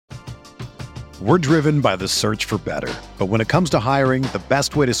We're driven by the search for better. But when it comes to hiring, the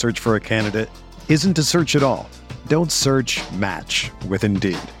best way to search for a candidate isn't to search at all. Don't search, match with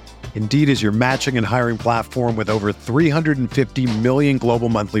Indeed. Indeed is your matching and hiring platform with over 350 million global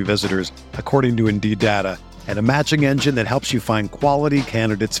monthly visitors, according to Indeed data, and a matching engine that helps you find quality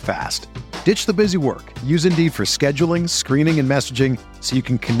candidates fast. Ditch the busy work. Use Indeed for scheduling, screening, and messaging so you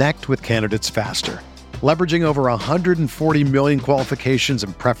can connect with candidates faster. Leveraging over 140 million qualifications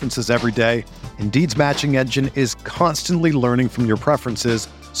and preferences every day, Indeed's matching engine is constantly learning from your preferences,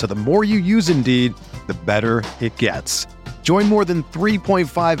 so the more you use Indeed, the better it gets. Join more than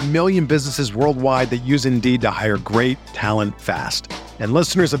 3.5 million businesses worldwide that use Indeed to hire great talent fast. And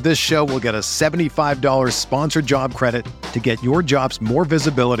listeners of this show will get a $75 sponsored job credit to get your jobs more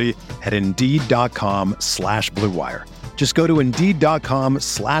visibility at Indeed.com/Blue Wire. Just go to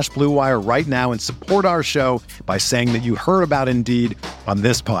Indeed.com/Blue Wire right now and support our show by saying that you heard about Indeed on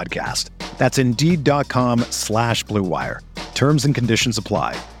this podcast. That's Indeed.com/Blue Wire. Terms and conditions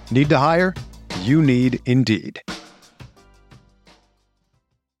apply. Need to hire? You need Indeed.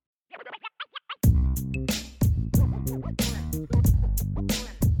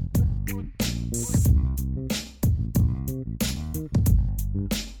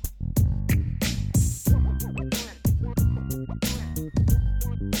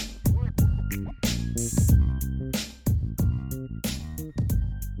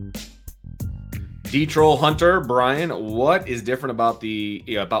 D-Troll Hunter, Brian, what is different about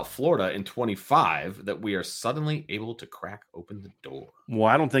about Florida in 25 that we are suddenly able to crack open the door? Well,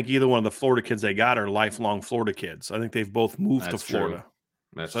 I don't think either one of the Florida kids they got are lifelong Florida kids. I think they've both moved to Florida.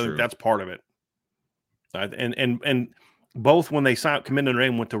 That's true. I true. think that's part of it. And both when they committed to Notre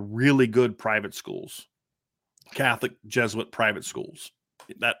Dame went to really good private schools, Catholic Jesuit private schools.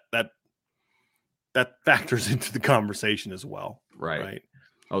 That factors into the conversation as well. Right.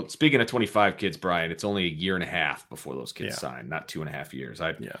 Oh, speaking of 25 kids, Brian, it's only a year and a half before those kids sign, not 2.5 years.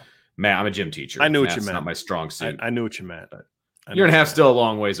 Matt, I'm a gym teacher. I knew what Matt's you meant. Not my strong suit. I knew what you meant. A year and a half still a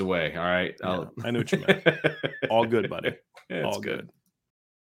long ways away. All right. Yeah, I knew what you meant. All good, buddy. All good.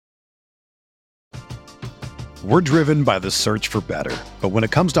 We're driven by the search for better. But when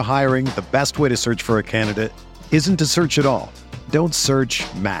it comes to hiring, the best way to search for a candidate isn't to search at all. Don't search,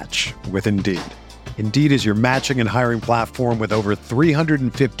 match with Indeed. Indeed is your matching and hiring platform with over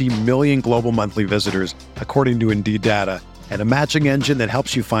 350 million global monthly visitors, according to Indeed data, and a matching engine that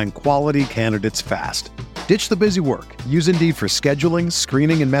helps you find quality candidates fast. Ditch the busy work. Use Indeed for scheduling,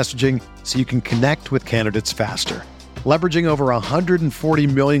 screening, and messaging so you can connect with candidates faster. Leveraging over 140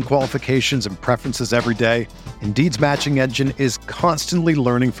 million qualifications and preferences every day, Indeed's matching engine is constantly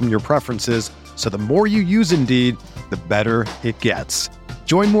learning from your preferences, so the more you use Indeed, the better it gets.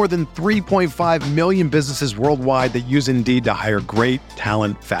 Join more than 3.5 million businesses worldwide that use Indeed to hire great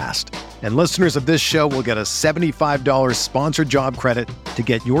talent fast. And listeners of this show will get a $75 sponsored job credit to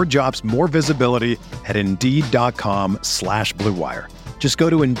get your jobs more visibility at Indeed.com/Blue Wire. Just go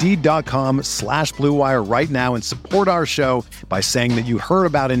to Indeed.com/Blue Wire right now and support our show by saying that you heard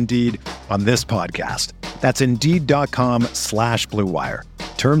about Indeed on this podcast. That's Indeed.com/Blue Wire.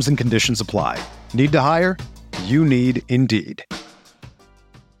 Terms and conditions apply. Need to hire? You need Indeed.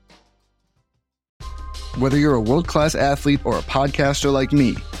 Whether you're a world-class athlete or a podcaster like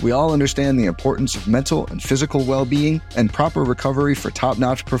me, we all understand the importance of mental and physical well-being and proper recovery for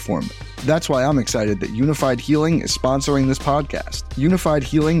top-notch performance. That's why I'm excited that Unified Healing is sponsoring this podcast. Unified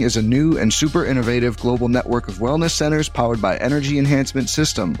Healing is a new and super innovative global network of wellness centers powered by Energy Enhancement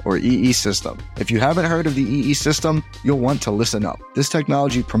System, or EE System. If you haven't heard of the EE System, you'll want to listen up. This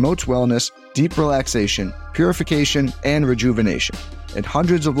technology promotes wellness, deep relaxation, purification, and rejuvenation. In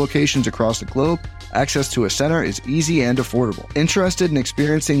hundreds of locations across the globe, access to a center is easy and affordable. Interested in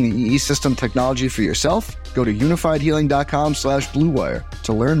experiencing the EE System technology for yourself? Go to unifiedhealing.com/Blue Wire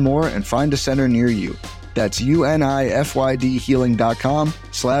to learn more and find a center near you. That's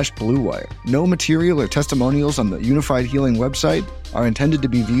UNIFYDhealing.com/Blue Wire. No material or testimonials on the Unified Healing website are intended to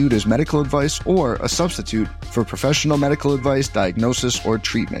be viewed as medical advice or a substitute for professional medical advice, diagnosis, or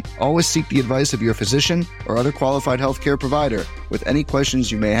treatment. Always seek the advice of your physician or other qualified healthcare provider with any questions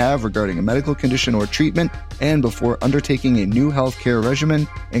you may have regarding a medical condition or treatment and before undertaking a new healthcare regimen,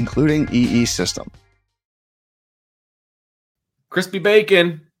 including EE System. Crispy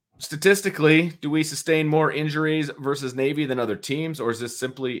bacon. Statistically, do we sustain more injuries versus Navy than other teams, or is this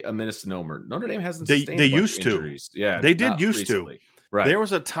simply a misnomer? Notre Dame hasn't sustained they a bunch used of to. injuries. Yeah, they did used recently. to. Right. There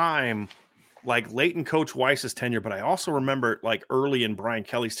was a time like late in Coach Weiss's tenure, but I also remember like early in Brian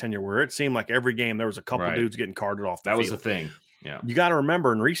Kelly's tenure where it seemed like every game there was a couple dudes getting carted off the field. That was the thing. Yeah. You got to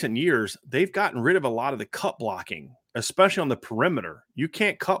remember in recent years, they've gotten rid of a lot of the cut blocking especially on the perimeter. You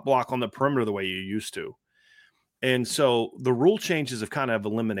can't cut block on the perimeter the way you used to. And so the rule changes have kind of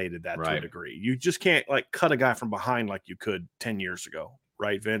eliminated that to a degree. You just can't like cut a guy from behind like you could 10 years ago.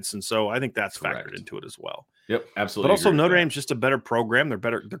 Right, Vince? And so I think that's factored into it as well. Yep, absolutely. But also Notre Dame's just a better program. They're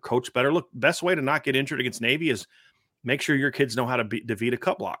better. They're coached better. Look, best way to not get injured against Navy is make sure your kids know how to defeat a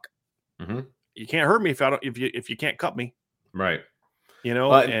cut block. Mm-hmm. You can't hurt me if you can't cut me. Right.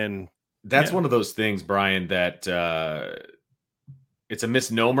 And that's one of those things, Brian, that it's a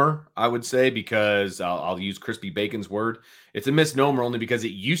misnomer, I would say, because I'll use Crispy Bacon's word. It's a misnomer only because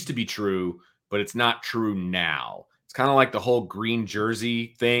it used to be true, but it's not true now. It's kind of like the whole green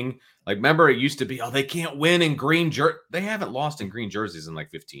jersey thing. Like, remember, it used to be, they can't win in green jersey. They haven't lost in green jerseys in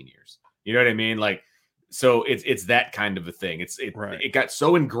like 15 years. You know what I mean? Like, so it's that kind of a thing. It got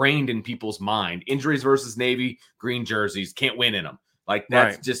so ingrained in people's mind. Injuries versus Navy, green jerseys, can't win in them. Like,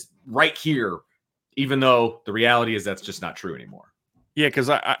 that's just right here, even though the reality is that's just not true anymore. Yeah, because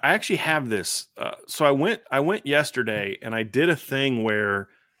I actually have this. So I went yesterday and I did a thing where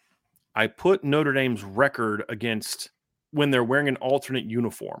I put Notre Dame's record against when they're wearing an alternate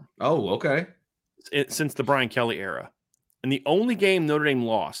uniform. Oh, okay. Since the Brian Kelly era. And the only game Notre Dame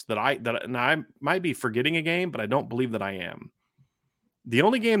lost and I might be forgetting a game, but I don't believe that I am. The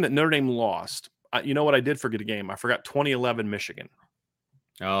only game that Notre Dame lost, you know what? I did forget a game. I forgot 2011 Michigan.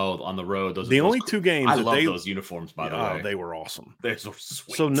 Oh, on the road. Those only two games. I love those uniforms, by the way. They were awesome. They're so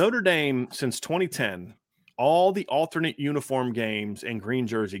sweet. So Notre Dame, since 2010, all the alternate uniform games and green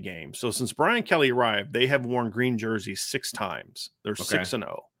jersey games. So since Brian Kelly arrived, they have worn green jerseys 6 times. They're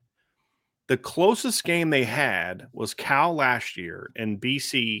 6-0. The closest game they had was Cal last year in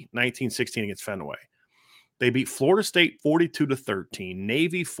BC 1916 against Fenway. They beat Florida State 42-13,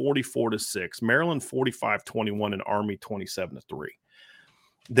 Navy 44-6, Maryland 45-21, and Army 27-3.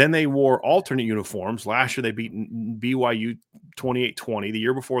 Then they wore alternate uniforms. Last year, they beat BYU 28-20. The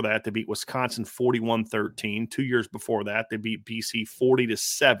year before that, they beat Wisconsin 41-13. 2 years before that, they beat BC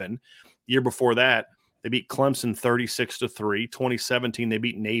 40-7. The year before that, they beat Clemson 36-3. 2017, they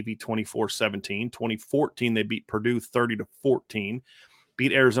beat Navy 24-17. 2014, they beat Purdue 30-14.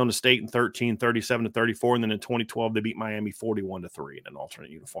 Beat Arizona State in 13, 37-34. And then in 2012, they beat Miami 41-3 in an alternate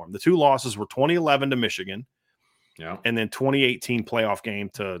uniform. The two losses were 2011 to Michigan. Yeah. And then 2018 playoff game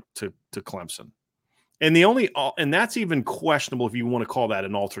to Clemson. And that's even questionable if you want to call that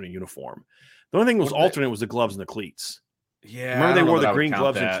an alternate uniform. The only thing that was alternate was the gloves and the cleats. Yeah. Remember they wore the green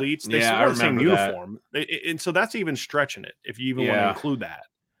gloves and cleats? They still wore the same uniform. And so that's even stretching it if you even want to include that.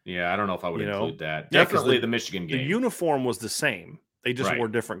 Yeah, I don't know if I would include that. Definitely the Michigan game. The uniform was the same. They just wore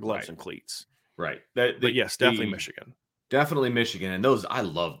different gloves and cleats. Right. But yes, definitely Michigan. Definitely Michigan. And those, I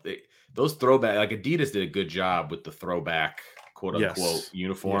love it. Those throwback, like Adidas did a good job with the throwback, quote unquote,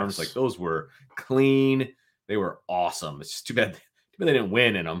 uniforms. Like those were clean. They were awesome. It's just too bad they didn't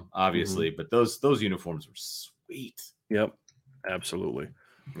win in them, obviously. But those uniforms were sweet. Yep, absolutely.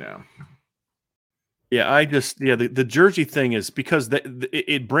 Yeah. Yeah, the jersey thing is because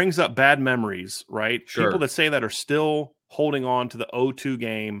it brings up bad memories, right? Sure. People that say that are still holding on to the 0-2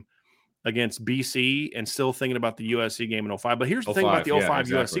 game against BC and still thinking about the USC game in 05. But here's the thing about the 05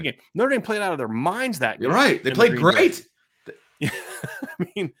 USC game. Notre Dame played out of their minds that game. You're right. They played great. I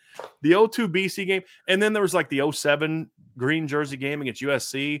mean, the 0-2 BC game. And then there was like the 07 green jersey game against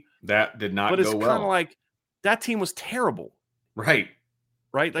USC. That did not go well. But it's kind of like that team was terrible. Right.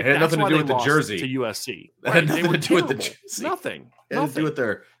 Right? Like, it had nothing to do with the jersey. To USC. It had nothing to do with the jersey. Nothing. It had to do with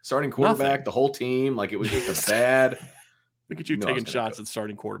their starting quarterback, the whole team. Like, it was just a bad... Look at you taking shots at the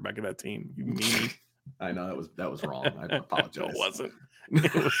starting quarterback of that team. You meanie. I know that was wrong. I apologize. It wasn't.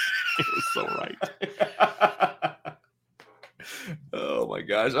 It was so right. Oh my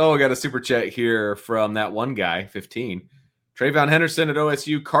gosh. Oh, I got a super chat here from that one guy, 15. Trayvon Henderson at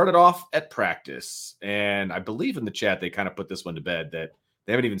OSU carted off at practice. And I believe in the chat they kind of put this one to bed that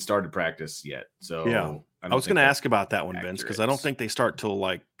they haven't even started practice yet. So yeah. I was going to ask about that one, Vince, because I don't think they start till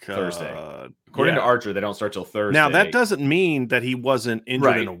like Thursday. According to Archer, they don't start till Thursday. Now that doesn't mean that he wasn't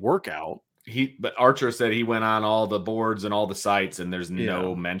injured in a workout. But Archer said he went on all the boards and all the sites, and there's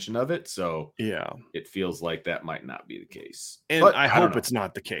no mention of it. So it feels like that might not be the case. And I hope it's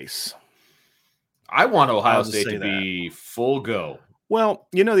not the case. I want Ohio State to be full go. Well,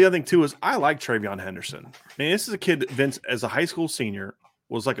 the other thing too is I like TreVeyon Henderson. I mean, this is a kid that Vince, as a high school senior,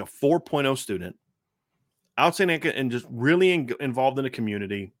 was like a 4.0 student. Outstanding and just really involved in the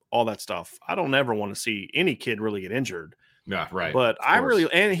community, all that stuff. I don't ever want to see any kid really get injured. Yeah, right. But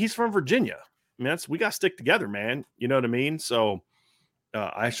and he's from Virginia. I mean, we got to stick together, man. You know what I mean? So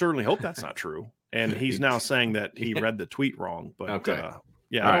I certainly hope that's not true. And he's now saying that he read the tweet wrong. But I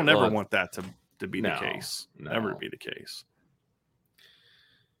don't ever want that to be the case. Never to be the case.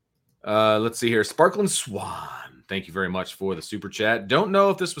 Let's see here. Sparkling Swan, thank you very much for the super chat. Don't know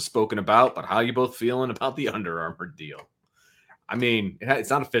if this was spoken about, but how you both feeling about the Under Armour deal? I mean, it's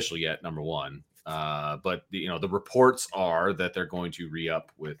not official yet, number one. But the reports are that they're going to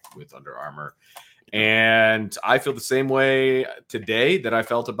re-up with Under Armour. And I feel the same way today that I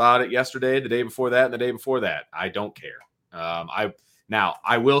felt about it yesterday, the day before that, and the day before that. I don't care.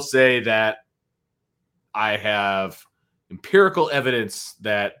 I will say that I have empirical evidence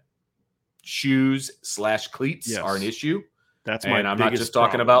that shoes / cleats are an issue. That's my and I'm not just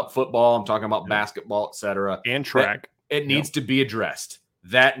talking about football. I'm talking about basketball, etc. And track. It needs to be addressed.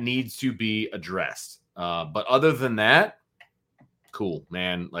 That needs to be addressed. But other than that, cool,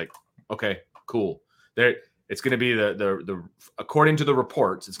 man. Like, okay, cool. It's going to be the according to the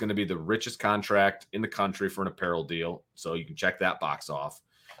reports, it's going to be the richest contract in the country for an apparel deal. So you can check that box off.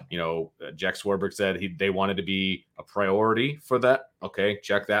 Jack Swarbrick said they wanted to be a priority for that. Okay,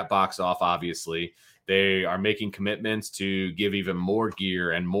 check that box off. Obviously, they are making commitments to give even more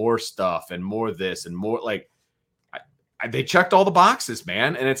gear and more stuff and more this and more. Like, they checked all the boxes,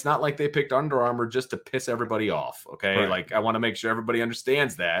 man. And it's not like they picked Under Armour just to piss everybody off. Okay. Right. Like, I want to make sure everybody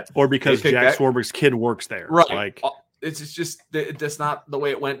understands that. Or because Jack Swarbrick's kid works there. Right. Like, it's just, that's not the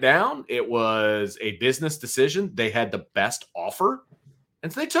way it went down. It was a business decision. They had the best offer,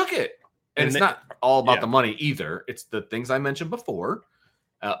 and so they took it. And it's not all about the money either. It's the things I mentioned before.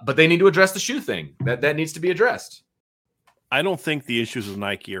 But they need to address the shoe thing. That needs to be addressed. I don't think the issues with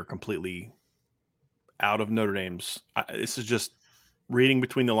Nike are completely out of Notre Dame's. This is just reading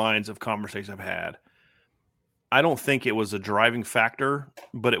between the lines of conversations I've had. I don't think it was a driving factor,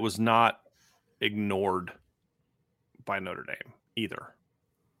 but it was not ignored by Notre Dame either.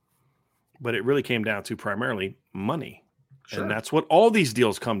 But it really came down to primarily money. Sure. And that's what all these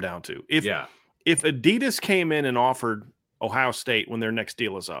deals come down to. If Adidas came in and offered Ohio State when their next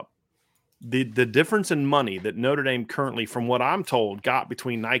deal is up, the difference in money that Notre Dame currently, from what I'm told, got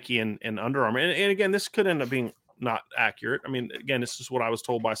between Nike and Under Armour, and again, this could end up being not accurate. I mean, again, this is what I was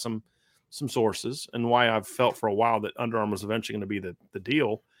told by some sources, and why I've felt for a while that Under Armour was eventually going to be the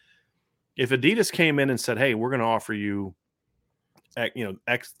deal. If Adidas came in and said, hey, we're going to offer you,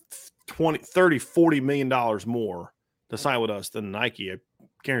 X 20, 30, $40 million more to sign with us than Nike, I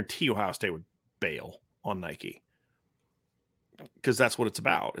guarantee Ohio State would bail on Nike. Because that's what it's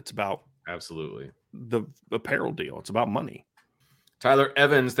about. It's about absolutely the apparel deal. It's about money. Tyler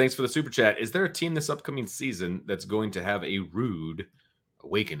Evans, thanks for the super chat. Is there a team this upcoming season that's going to have a rude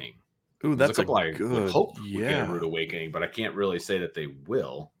awakening? Ooh, that's a couple I would hope we get a rude awakening, but I can't really say that they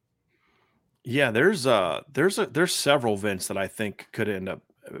will. Yeah, there's several events that I think could end up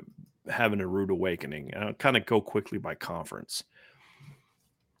having a rude awakening. And I'll kind of go quickly by conference.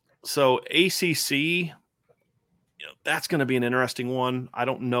 So ACC, that's going to be an interesting one. I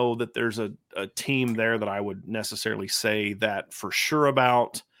don't know that there's a team there that I would necessarily say that for sure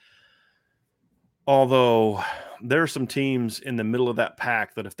about. Although there are some teams in the middle of that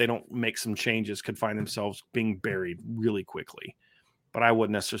pack that if they don't make some changes could find themselves being buried really quickly. But I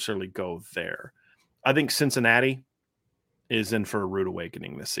wouldn't necessarily go there. I think Cincinnati is in for a rude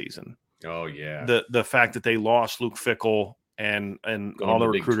awakening this season. Oh, yeah. The fact that they lost Luke Fickell and all the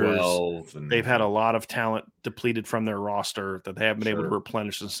recruiters, they've had a lot of talent depleted from their roster that they haven't been able to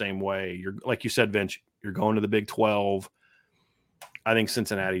replenish the same way. You're like you said, Vince, you're going to the Big 12. I think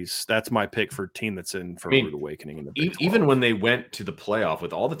that's my pick for a team that's in for a rude awakening in the Big 12. Even when they went to the playoff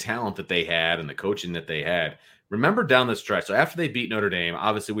with all the talent that they had and the coaching that they had, remember down the stretch. So after they beat Notre Dame,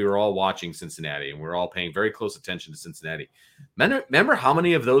 obviously we were all watching Cincinnati and we were all paying very close attention to Cincinnati. Remember how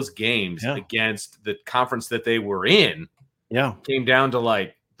many of those games against the conference that they were in came down to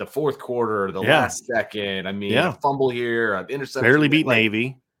like the fourth quarter, the last second. I mean, a fumble here, an interception. Barely beat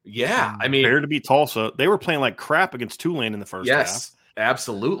Navy. Yeah. I mean, barely beat Tulsa. They were playing like crap against Tulane in the first half. Yes,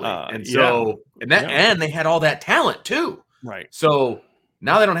 absolutely. And they had all that talent too. Right. So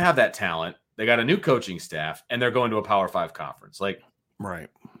now they don't have that talent. They got a new coaching staff and they're going to a Power 5 conference. Like, right.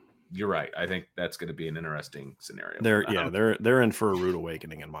 You're right. I think that's going to be an interesting scenario. They're in for a rude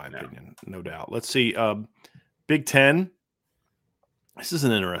awakening, in my opinion, no doubt. Let's see. Big Ten. This is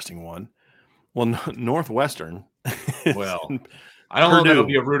an interesting one. Well, Northwestern. Well, I don't know if it'll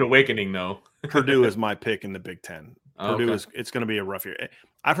be a rude awakening, though. Purdue is my pick in the Big Ten. Purdue it's going to be a rough year.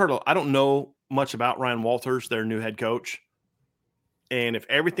 I don't know much about Ryan Walters, their new head coach. And if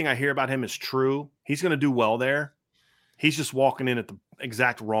everything I hear about him is true, he's going to do well there. He's just walking in at the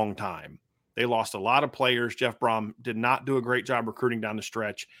exact wrong time. They lost a lot of players. Jeff Brom did not do a great job recruiting down the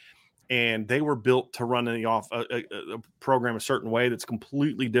stretch. And they were built to run a program a certain way that's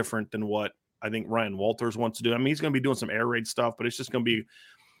completely different than what I think Ryan Walters wants to do. I mean, he's going to be doing some air raid stuff, but it's just going to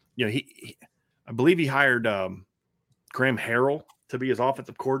be, I believe he hired Graham Harrell to be his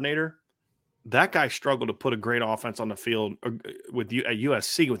offensive coordinator. That guy struggled to put a great offense on the field with at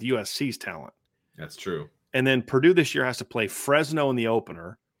USC with USC's talent. That's true. And then Purdue this year has to play Fresno in the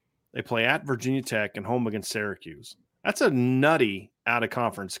opener. They play at Virginia Tech and home against Syracuse. That's a nutty out of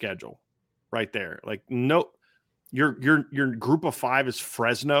conference schedule right there. Like, no, your group of 5 is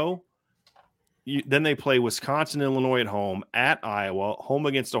Fresno. Then they play Wisconsin, Illinois at home, at Iowa, home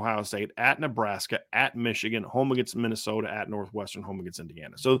against Ohio State, at Nebraska, at Michigan, home against Minnesota, at Northwestern, home against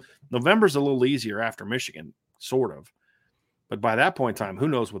Indiana. So November's a little easier after Michigan, sort of. But by that point in time, who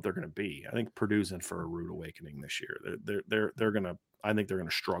knows what they're going to be? I think Purdue's in for a rude awakening this year. They're going to. I think they're going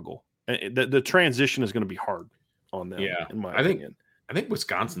to struggle. And the transition is going to be hard on them. Yeah, in my opinion. I think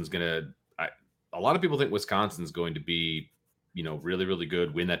Wisconsin's going to. A lot of people think Wisconsin's going to be, really, really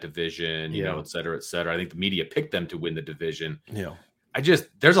good, win that division, et cetera, et cetera. I think the media picked them to win the division. Yeah.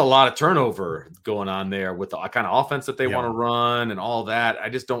 There's a lot of turnover going on there with the kind of offense that they want to run and all that. I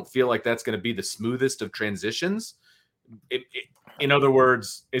just don't feel like that's going to be the smoothest of transitions. In other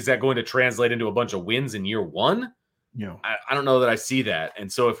words, is that going to translate into a bunch of wins in year one? Yeah. I don't know that I see that. And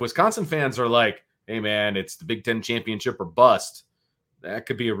so if Wisconsin fans are like, hey, man, it's the Big Ten championship or bust, that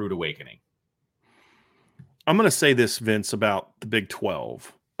could be a rude awakening. I'm going to say this, Vince, about the Big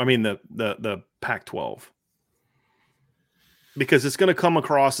 12. I mean, the Pac-12. Because it's going to come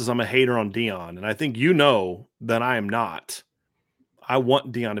across as I'm a hater on Deion. And I think that I am not. I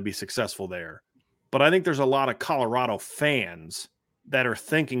want Deion to be successful there. But I think there's a lot of Colorado fans that are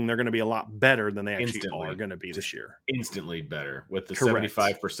thinking they're going to be a lot better than they actually are going to be this year. Instantly better with the Correct.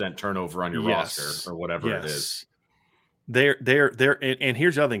 75% turnover on your roster or whatever it is. They're and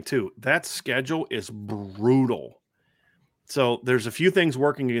here's the other thing too. That schedule is brutal. So there's a few things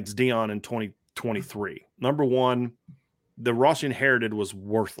working against Deion in 2023. Number one, the roster inherited was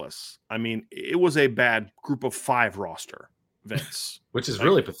worthless. I mean, it was a bad group of 5 roster, Vince. Which is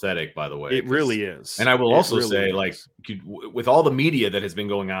really pathetic, by the way. It really is. And I will also say, with all the media that has been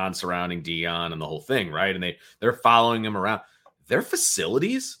going on surrounding Deion and the whole thing, right? And they're following him around. Their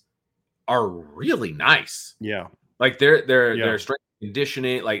facilities are really nice. Yeah. Like their strength and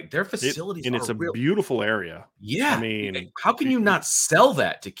conditioning, like their facilities and it's a beautiful area. Yeah. I mean, how can you not sell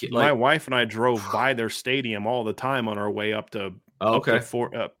that to kids? My wife and I drove by their stadium all the time on our way up to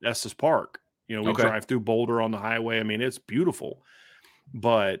Estes Park. We drive through Boulder on the highway. I mean, it's beautiful,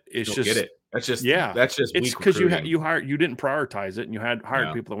 but it's Don't just get it. That's just it's because you didn't prioritize it and you had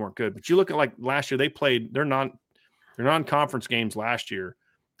hired people that weren't good. But you look at like last year, they played their non-conference games last year.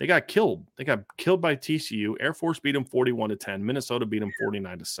 They got killed. They got killed by TCU. Air Force beat them 41-10. Minnesota beat them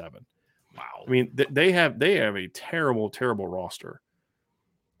 49-7. Wow. I mean, they have a terrible, terrible roster,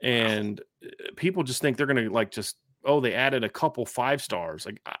 and people just think they're going to they added a couple 5 stars.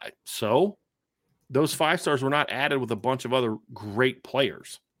 So those 5 stars were not added with a bunch of other great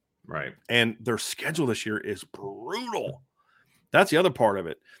players, right? And their schedule this year is brutal. That's the other part of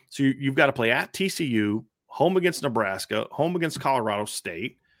it. So you've got to play at TCU, home against Nebraska, home against Colorado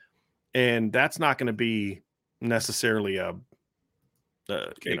State. And that's not going to be necessarily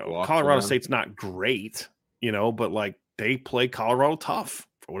Colorado State's not great, but they play Colorado tough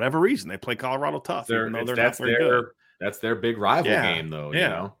for whatever reason. They play Colorado tough, even though they're not very good. That's their big rival game, though.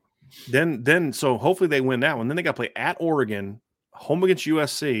 Yeah. Then so hopefully they win that one. Then they got to play at Oregon, home against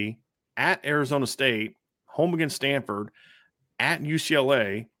USC, at Arizona State, home against Stanford, at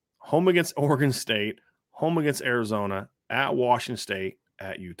UCLA, home against Oregon State, home against Arizona, at Washington State,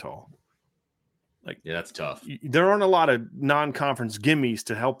 at Utah. That's tough. There aren't a lot of non-conference gimmies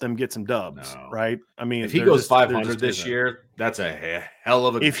to help them get some dubs, right? I mean, if he goes 500 this year, that's a hell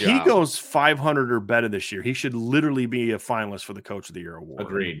of a If he goes 500 or better this year, he should literally be a finalist for the Coach of the Year award.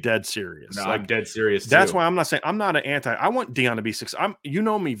 Agreed. I'm dead serious. No, I'm dead serious. That's why I'm not saying I'm not an anti. I want Deion to be successful. You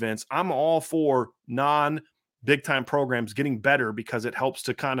know me, Vince. I'm all for non-big time programs getting better because it helps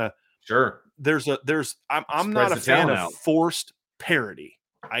to kind of I'm not a fan of forced parity.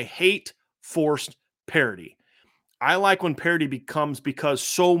 I hate forced parity. I like when parity becomes because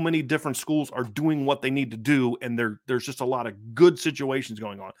so many different schools are doing what they need to do, and there's just a lot of good situations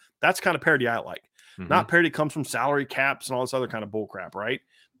going on. That's kind of parity I like. Mm-hmm. Not parity comes from salary caps and all this other kind of bull crap, right?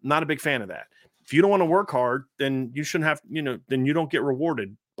 Not a big fan of that. If you don't want to work hard, then you shouldn't have, then you don't get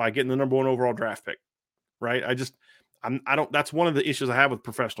rewarded by getting the number 1 overall draft pick, right? That's one of the issues I have with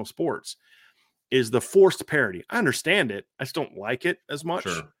professional sports is the forced parity. I understand it. I just don't like it as much.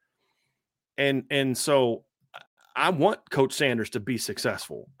 Sure. And so I want Coach Sanders to be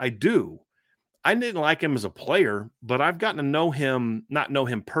successful. I do. I didn't like him as a player, but I've gotten to know him, not know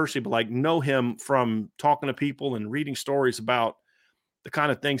him personally, but like know him from talking to people and reading stories about the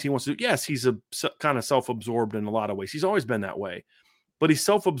kind of things he wants to do. Yes, he's kind of self-absorbed in a lot of ways. He's always been that way, but he's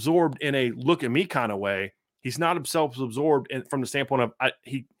self-absorbed in a look at me kind of way. He's not self-absorbed from the standpoint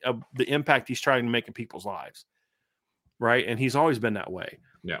of the impact he's trying to make in people's lives. Right. And he's always been that way.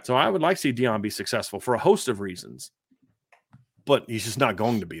 Yeah. So I would like to see Deion be successful for a host of reasons, but he's just not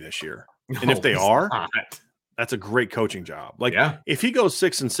going to be this year. And if they are, that's a great coaching job. Like, if he goes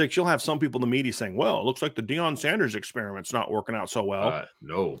 6-6, you'll have some people in the media saying, well, it looks like the Deion Sanders experiment's not working out so well.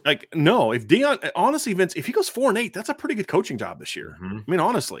 No. Like, no, if Deion, honestly, Vince, if he goes 4-8, that's a pretty good coaching job this year. Mm-hmm. I mean,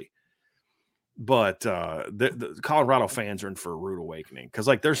 honestly. But the Colorado fans are in for a rude awakening because,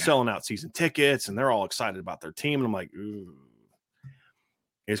 like, they're selling out season tickets and they're all excited about their team. And I'm like, ooh,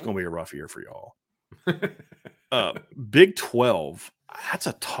 it's going to be a rough year for y'all. Big 12, that's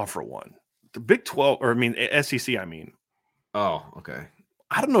a tougher one. The Big 12, or I mean, SEC, I mean. Oh, okay.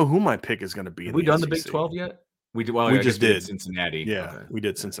 I don't know who my pick is going to be. Have we done the Big 12 yet? We did. Well, we just did Cincinnati. Yeah, okay. we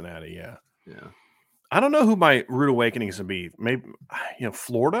did Cincinnati. Yeah. Yeah. I don't know who my rude awakening is going to be. Maybe,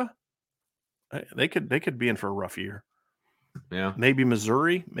 Florida. They could be in for a rough year. Yeah. Maybe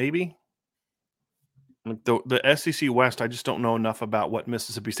Missouri. Maybe. The SEC West. I just don't know enough about what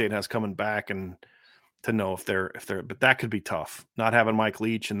Mississippi State has coming back and to know if they're. But that could be tough. Not having Mike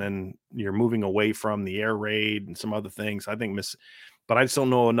Leach and then you're moving away from the air raid and some other things. I think but I just don't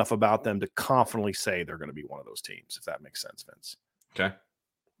know enough about them to confidently say they're going to be one of those teams. If that makes sense, Vince. Okay.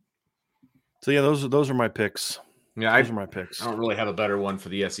 So yeah, those are my picks. Yeah, those are my picks. I don't really have a better one for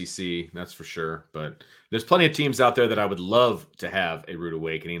the SEC, that's for sure. But there's plenty of teams out there that I would love to have a rude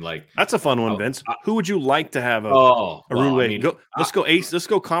awakening. Like that's a fun one, Vince. Who would you like to have a rude awakening? Let's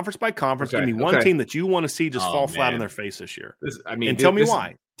go conference by conference. Okay, Give me one team that you want to see just fall flat on their face this year. Tell me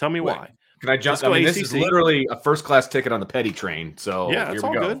why. Tell me why. Can I jump? This is literally a first-class ticket on the petty train. So yeah, it's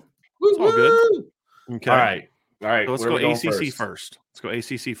all good. It's all good. Okay. All right. So let's go ACC first. Let's go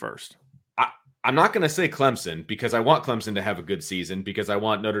ACC first. I'm not going to say Clemson because I want Clemson to have a good season because I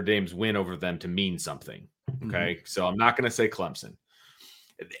want Notre Dame's win over them to mean something. Okay. Mm-hmm. So I'm not going to say Clemson.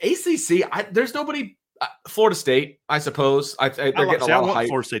 ACC, there's nobody. Florida State, I suppose. I want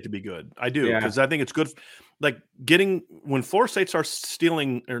Florida State to be good. I do because I think it's good. Like when Florida State starts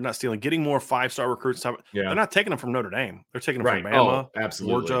getting more 5-star recruits. They're not taking them from Notre Dame. They're taking them from Bama,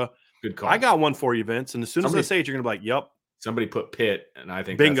 absolutely. Georgia. Good call. I got one for you, Vince. And as soon as I say it, you're going to be like, yep. Somebody put Pitt, and I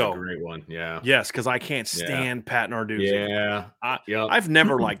think Bingo. That's a great one. Yeah. Yes, because I can't stand Pat Narduzzi. Yeah. I've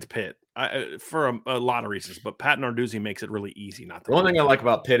never liked Pitt for a lot of reasons, but Pat Narduzzi makes it really easy not to. The one thing I like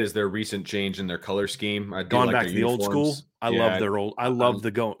about Pitt is their recent change in their color scheme. Going back to the old school. I love their old. I love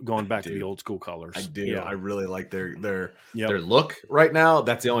going back to the old school colors. I do. Yeah. I really like their look right now.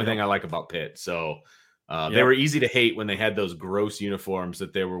 That's the only thing I like about Pitt. So they were easy to hate when they had those gross uniforms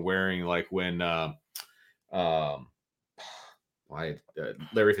that they were wearing, like when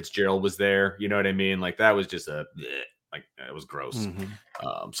Larry Fitzgerald was there. You know what I mean? Like that was just it was gross.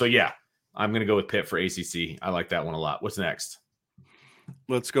 Mm-hmm. So yeah, I'm going to go with Pitt for ACC. I like that one a lot. What's next?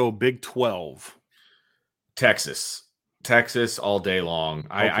 Let's go Big 12. Texas all day long.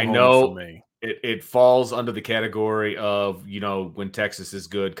 I know it falls under the category of, when Texas is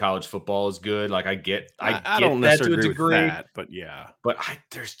good, college football is good. Like I get don't that to a degree, with that, but yeah. But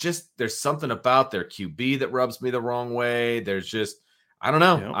there's something about their QB that rubs me the wrong way. There's just, I don't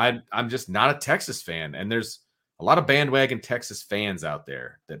know. Yep. I'm just not a Texas fan. And there's a lot of bandwagon Texas fans out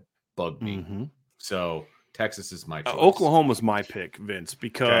there that bug me. Mm-hmm. So Texas is my choice. Oklahoma's my pick, Vince,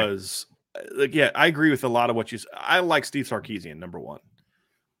 because I agree with a lot of what you said. I like Steve Sarkisian, number one.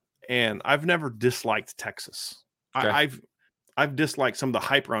 And I've never disliked Texas. Okay. I've disliked some of the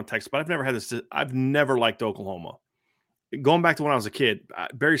hype around Texas, but I've never had this. I've never liked Oklahoma. Going back to when I was a kid,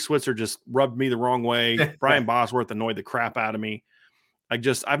 Barry Switzer just rubbed me the wrong way. Brian Bosworth annoyed the crap out of me.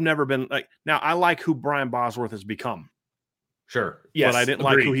 I've never been like. Now I like who Brian Bosworth has become. Sure. Yes. But I didn't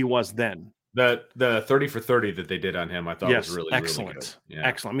like who he was then. The 30 for 30 that they did on him, I thought was really excellent. Really good. Yeah.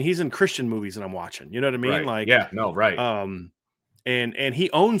 Excellent. I mean, he's in Christian movies that I'm watching. You know what I mean? Right. Right. And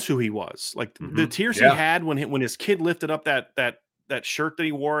he owns who he was. Like the tears he had when his kid lifted up that shirt that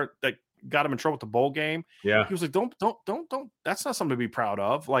he wore that got him in trouble at the bowl game. Yeah. He was like, don't. That's not something to be proud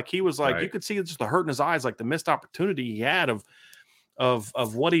of. Like he was like, you could see just the hurt in his eyes, like the missed opportunity he had of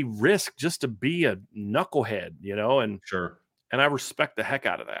what he risked just to be a knucklehead, and sure. And I respect the heck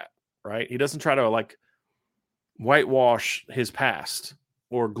out of that. Right. He doesn't try to like whitewash his past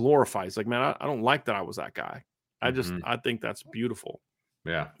or glorify. He's like, man, I don't like that I was that guy. I think that's beautiful.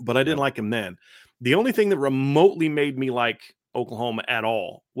 Yeah. But I didn't like him then. The only thing that remotely made me like Oklahoma at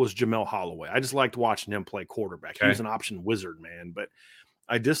all was Jamel Holloway. I just liked watching him play quarterback. Okay. He was an option wizard, man. But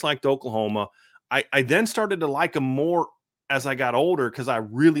I disliked Oklahoma. I then started to like him more as I got older because I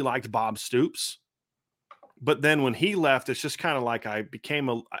really liked Bob Stoops. But then when he left, it's just kind of like I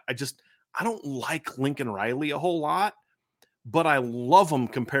don't like Lincoln Riley a whole lot, but I love him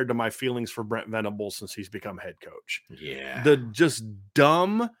compared to my feelings for Brent Venables since he's become head coach. Yeah. The just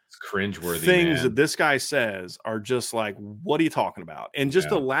dumb It's cringeworthy things man. that this guy says are just like, what are you talking about? And just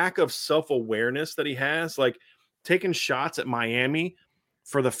the lack of self-awareness that he has, like taking shots at Miami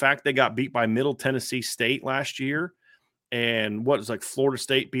for the fact they got beat by Middle Tennessee State last year. And what was like Florida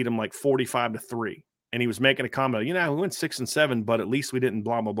State beat them like 45-3. And he was making a comment, we went 6-7, but at least we didn't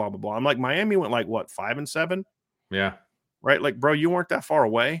blah, blah, blah, blah, blah. I'm like, Miami went like what, 5-7? Yeah. Right? Like, bro, you weren't that far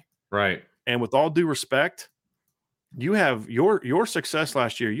away. Right. And with all due respect, you have your success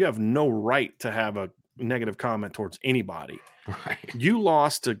last year. You have no right to have a negative comment towards anybody. Right. You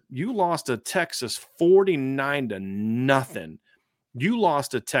lost to Texas 49-0. You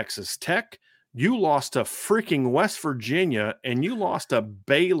lost to Texas Tech. You lost to freaking West Virginia, and you lost to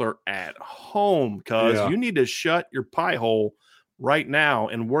Baylor at home because you need to shut your pie hole right now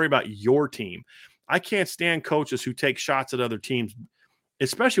and worry about your team. I can't stand coaches who take shots at other teams,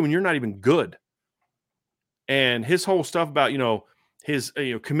 especially when you're not even good. And his whole stuff about, his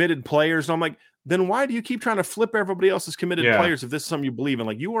committed players. And I'm like, then why do you keep trying to flip everybody else's committed players if this is something you believe in?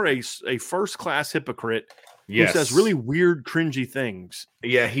 Like, you are a first-class hypocrite who says really weird, cringy things.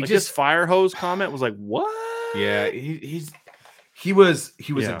 Yeah, he like just his fire hose comment was like, what? Yeah, he was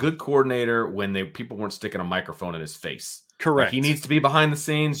a good coordinator when people weren't sticking a microphone in his face. Correct. Like, he needs to be behind the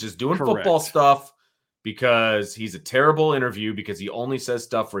scenes, just doing football stuff because he's a terrible interview because he only says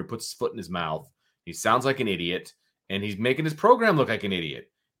stuff where he puts his foot in his mouth. He sounds like an idiot, and he's making his program look like an idiot.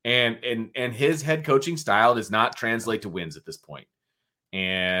 And his head coaching style does not translate to wins at this point.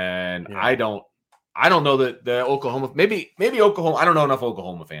 And I don't know that the Oklahoma, maybe Oklahoma, I don't know enough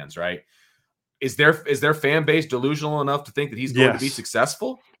Oklahoma fans, right? Is their fan base delusional enough to think that he's going to be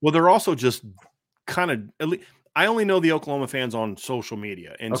successful? Well, they're also just kind of, I only know the Oklahoma fans on social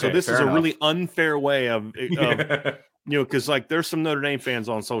media. And so this is a really unfair way of because like there's some Notre Dame fans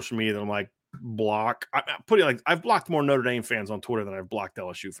on social media that I'm like, block. I've blocked more Notre Dame fans on Twitter than I've blocked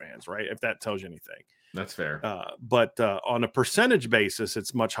LSU fans, right? If that tells you anything. That's fair. But on a percentage basis,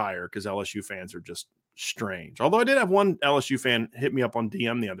 it's much higher because LSU fans are just strange. Although I did have one LSU fan hit me up on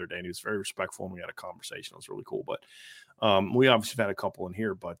DM the other day, and he was very respectful, and we had a conversation. It was really cool. But we obviously had a couple in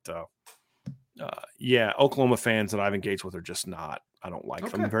here. But Oklahoma fans that I've engaged with are just not. I don't like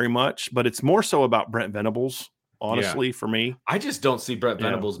them very much. But it's more so about Brent Venables. Honestly, for me, I just don't see Brent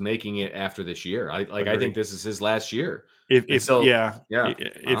Venables making it after this year. I think this is his last year. If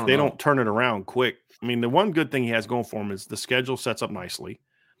they don't turn it around quick. I mean, the one good thing he has going for him is the schedule sets up nicely.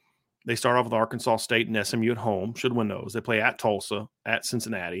 They start off with Arkansas State and SMU at home. Should win those. They play at Tulsa, at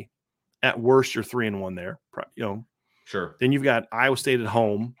Cincinnati. At worst, you're 3-1 there. Sure. Then you've got Iowa State at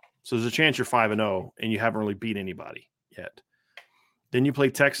home, so there's a chance you're 5-0, and you haven't really beat anybody yet. Then you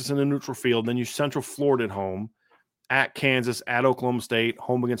play Texas in the neutral field. Then you Central Florida at home. At Kansas, at Oklahoma State,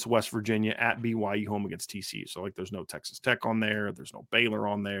 home against West Virginia, at BYU, home against TCU. So, like, there's no Texas Tech on there. There's no Baylor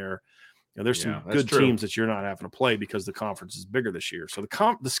on there. There's some good teams that you're not having to play because the conference is bigger this year. So,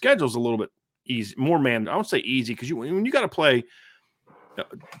 the schedule's a little bit easy, more I would say easy because when you got to play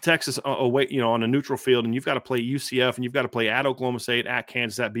Texas away, on a neutral field, and you've got to play UCF, and you've got to play at Oklahoma State, at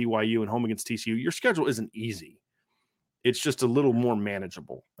Kansas, at BYU, and home against TCU, your schedule isn't easy. It's just a little more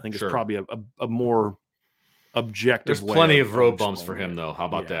manageable. I think it's probably a more objective. There's plenty of road bumps for him, though. How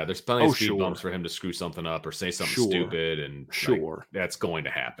about that? There's plenty of speed bumps for him to screw something up or say something stupid, and that's going to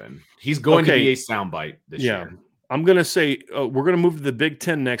happen. He's going to be a soundbite this year. I'm going to say we're going to move to the Big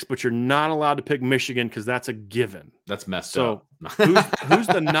Ten next, but you're not allowed to pick Michigan because that's a given. That's messed up. who's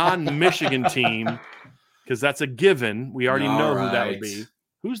the non-Michigan team? Because that's a given. We already know who that would be.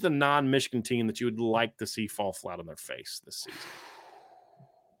 Who's the non-Michigan team that you would like to see fall flat on their face this season?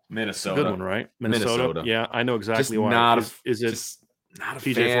 Minnesota. Good one, right? Minnesota. Yeah, I know exactly why. Not a fan of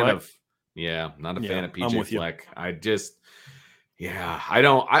PJ Fleck. I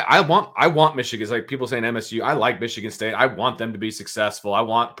want Michigan. It's like people saying MSU. I like Michigan State. I want them to be successful. I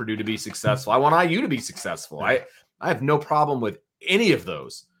want Purdue to be successful. I want IU to be successful. I have no problem with any of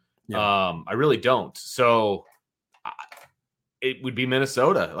those. I really don't. So it would be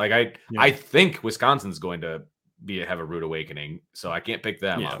Minnesota. Like I think Wisconsin's going to have a rude awakening, so I can't pick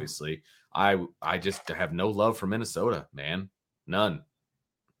them. Obviously, I just have no love for Minnesota, man. None.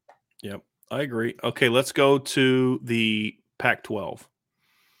 Yep, I agree. Okay, let's go to the Pac-12.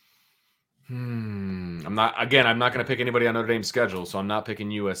 I'm not going to pick anybody on Notre Dame's schedule, so I'm not picking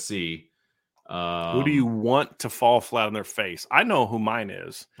USC. Who do you want to fall flat on their face? I know who mine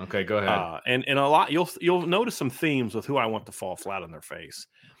is. Okay, go ahead. And a lot you'll notice some themes with who I want to fall flat on their face.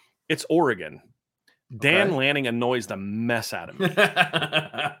 It's Oregon. Dan Lanning annoys the mess out of me.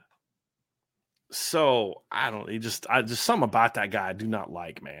 So I just something about that guy I do not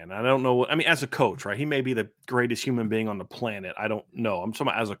like, man. I don't know. As a coach, right? He may be the greatest human being on the planet. I don't know. I'm talking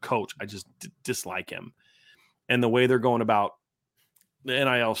about as a coach, I just dislike him. And the way they're going about the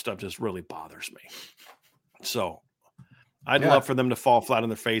NIL stuff just really bothers me. So I'd love for them to fall flat on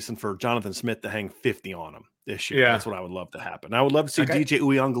their face and for Jonathan Smith to hang 50 on them this year. Yeah. That's what I would love to happen. I would love to see DJ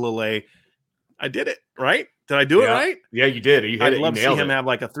Uiagalelei. I did it, right? Did I do it right? Yeah, you did. I'd love to see him have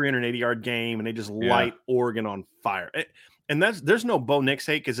like a 380-yard game and they just light Oregon on fire. And there's no Bo Nix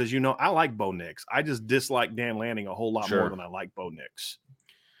hate because, as you know, I like Bo Nix. I just dislike Dan Lanning a whole lot more than I like Bo Nix.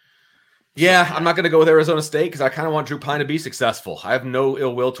 Yeah, I'm not going to go with Arizona State because I kind of want Drew Pine to be successful. I have no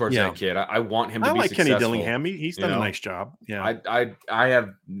ill will towards that kid. I want him to be successful. I like Kenny Dillingham. He's done a nice job. Yeah, I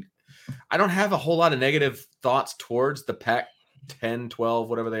don't have a whole lot of negative thoughts towards the Pac-10, 12,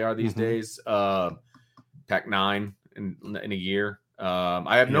 whatever they are these days. Pac-9 in a year.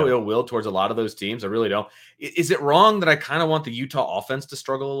 I have no ill will towards a lot of those teams. I really don't. Is it wrong that I kind of want the Utah offense to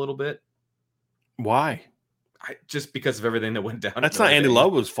struggle a little bit? Why? Just because of everything that went down. That's not Andy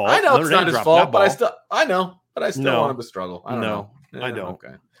Lobo's fault. I know it's not his fault, but I still want him to struggle. I don't.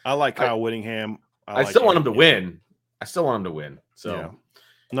 Okay. I like Kyle Whittingham. I still want him to win. I still want him to win. So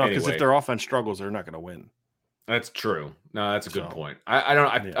no, because if their offense struggles, they're not going to win. That's true. No, that's a good point.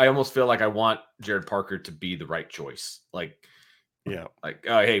 I almost feel like I want Jared Parker to be the right choice. Hey,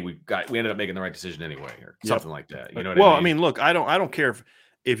 we ended up making the right decision anyway, or something like that. You know what I mean? Look, I don't care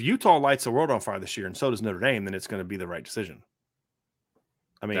if Utah lights the world on fire this year, and so does Notre Dame, then it's going to be the right decision.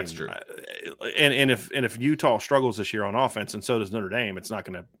 That's true. And if Utah struggles this year on offense, and so does Notre Dame, it's not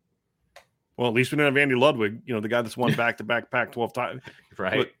going to. Well, at least we don't have Andy Ludwig, the guy that's won back-to-back Pac-12 times.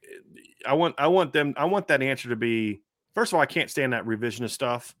 Right. Look, I want that answer to be. First of all, I can't stand that revisionist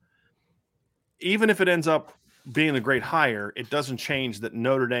stuff. Even if it ends up being a great hire, it doesn't change that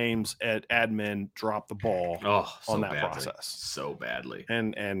Notre Dame's admin dropped the ball on that process so badly,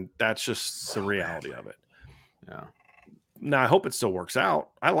 and that's just the reality of it. Yeah. Now I hope it still works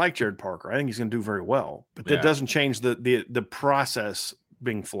out. I like Jared Parker. I think he's going to do very well, but that doesn't change the process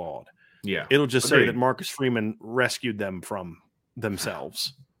being flawed. Yeah, it'll just say that Marcus Freeman rescued them from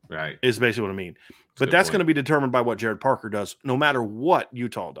themselves. Right, is basically what I mean. But that's going to be determined by what Jared Parker does, no matter what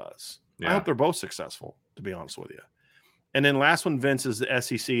Utah does. Yeah. I hope they're both successful, to be honest with you. And then last one, Vince, is the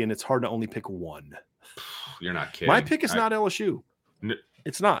SEC, and it's hard to only pick one. You're not kidding. My pick is not LSU.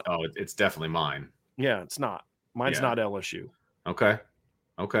 It's not. Oh, it's definitely mine. Yeah, it's not. Mine's not LSU. Okay.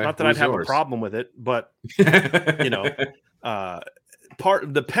 Not that I'd have a problem with it, but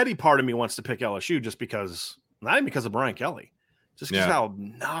the petty part of me wants to pick LSU just because, not even because of Brian Kelly, just because how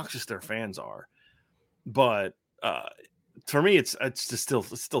obnoxious their fans are. But for me, it's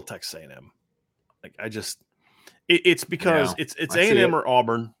still Texas A&M. Like it's because it's A&M or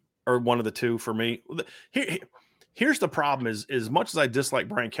Auburn or one of the two for me. Here's the problem: is as much as I dislike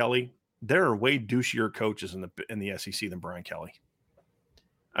Brian Kelly, there are way douchier coaches in the SEC than Brian Kelly.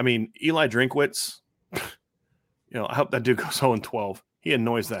 I mean, Eli Drinkwitz. I hope that dude goes 0-12. He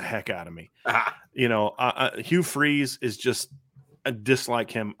annoys the heck out of me. Hugh Freeze is just, I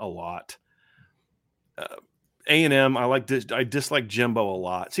dislike him a lot. A&M, I dislike Jimbo a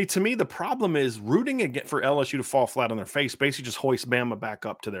lot. See, to me, the problem is rooting again for LSU to fall flat on their face basically just hoists Bama back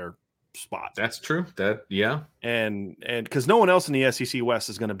up to their spot. That's true. And because no one else in the SEC West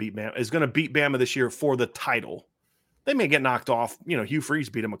is going to beat Bama this year for the title. They may get knocked off. Hugh Freeze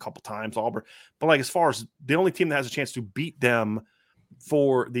beat them a couple times, Auburn. But as far as the only team that has a chance to beat them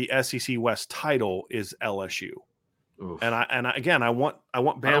for the SEC West title is LSU. Oof. And I want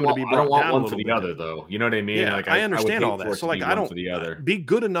Bama to be brought down. I don't want one for the other, though. You know what I mean? Yeah, I understand all that. So I don't for the other. Be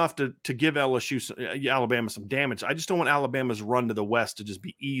good enough to give Alabama some damage. I just don't want Alabama's run to the West to just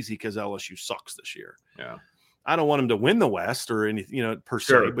be easy because LSU sucks this year. Yeah. I don't want them to win the West or anything, per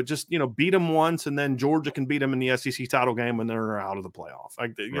se, but just, beat them once and then Georgia can beat them in the SEC title game when they're out of the playoff.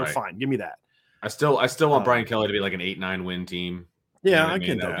 Fine. Give me that. I still want Brian Kelly to be like an 8-9 win team. Yeah, I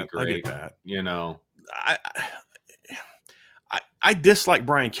get that. I get that. I dislike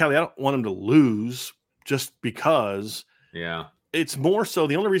Brian Kelly. I don't want him to lose just because. Yeah. It's more so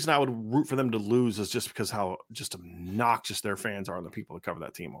the only reason I would root for them to lose is just because how just obnoxious their fans are and the people that cover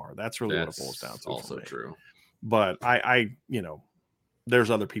that team are. That's really what it boils down to. Also true. But I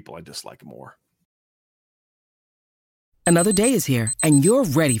there's other people I dislike more. Another day is here, and you're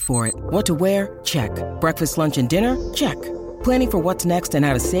ready for it. What to wear? Check. Breakfast, lunch, and dinner? Check. Planning for what's next and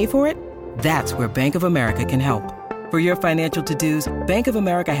how to save for it? That's where Bank of America can help. For your financial to-dos, Bank of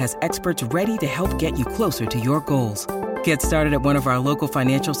America has experts ready to help get you closer to your goals. Get started at one of our local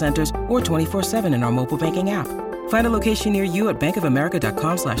financial centers or 24/7 in our mobile banking app. Find a location near you at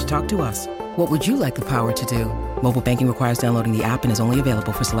bankofamerica.com/talktous. What would you like the power to do? Mobile banking requires downloading the app and is only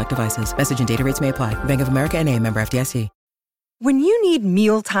available for select devices. Message and data rates may apply. Bank of America N.A., member FDIC. When you need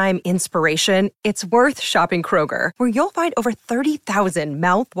mealtime inspiration, it's worth shopping Kroger, where you'll find over 30,000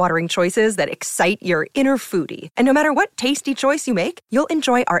 mouth-watering choices that excite your inner foodie. And no matter what tasty choice you make, you'll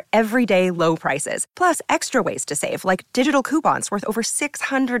enjoy our everyday low prices, plus extra ways to save, like digital coupons worth over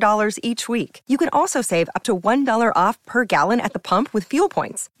 $600 each week. You can also save up to $1 off per gallon at the pump with fuel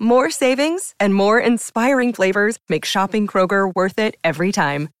points. More savings and more inspiring flavors make shopping Kroger worth it every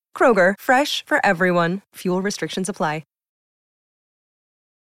time. Kroger, fresh for everyone. Fuel restrictions apply.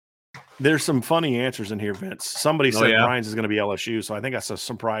 There's some funny answers in here, Vince. Somebody said yeah? Brian's is going to be LSU, so I think that's a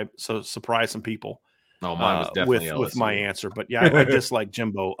surprise some people. No, mine was definitely LSU. With my answer. But yeah, I dislike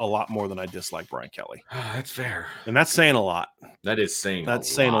Jimbo a lot more than I dislike Brian Kelly. That's fair. And that's saying a lot. That is saying a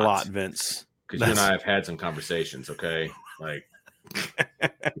lot, Vince. Because you and I have had some conversations, okay? Like,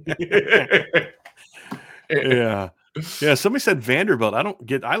 yeah. Yeah, somebody said Vanderbilt.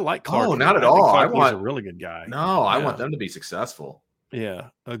 I like Clark. Oh, not at all. He's a really good guy. No, I want them to be successful. Yeah,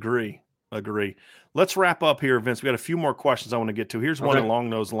 agree. Let's wrap up here, Vince. We got a few more questions I want to get to. Here's one along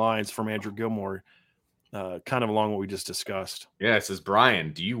those lines from Andrew Gilmore, kind of along what we just discussed. Yeah, it says,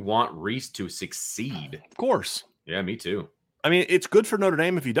 Brian, do you want Reese to succeed? Of course. Yeah, me too. I mean, it's good for Notre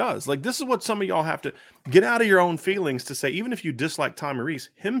Dame if he does. Like, this is what some of y'all have to get out of your own feelings to say, even if you dislike Tommy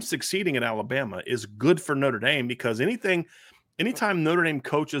Reese, him succeeding at Alabama is good for Notre Dame, because anytime Notre Dame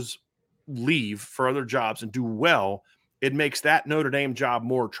coaches leave for other jobs and do well, it makes that Notre Dame job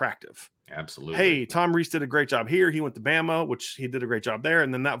more attractive. Absolutely. Hey, Tom Reese did a great job here. He went to Bama, which he did a great job there,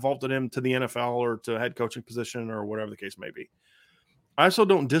 and then that vaulted him to the NFL or to a head coaching position or whatever the case may be. I also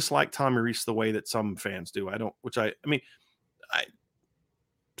don't dislike Tommy Reese the way that some fans do. I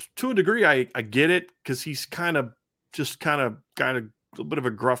to a degree, I get it, because he's kind of got a little bit of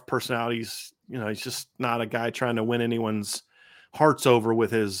a gruff personality. He's just not a guy trying to win anyone's hearts over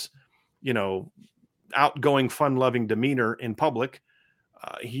with his, outgoing, fun-loving demeanor in public.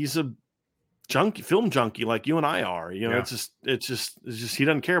 He's a film junkie like you and I are. It's just he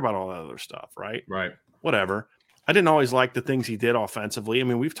doesn't care about all that other stuff, right? Right. Whatever. I didn't always like the things he did offensively. I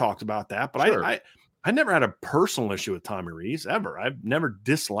mean, we've talked about that, but sure. I never had a personal issue with Tommy Reese ever. I've never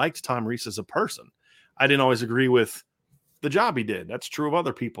disliked Tom Reese as a person. I didn't always agree with the job he did. That's true of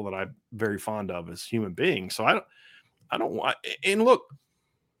other people that I'm very fond of as human beings. So I don't want. And look,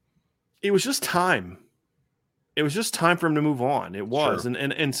 it was just time. It was just time for him to move on. It was. Sure.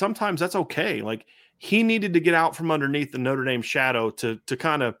 And sometimes that's okay. Like, he needed to get out from underneath the Notre Dame shadow to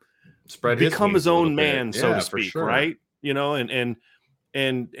kind of become his own man, so to speak. Sure. Right.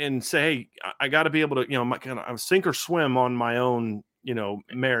 And say, hey, I got to be able to, I sink or swim on my own,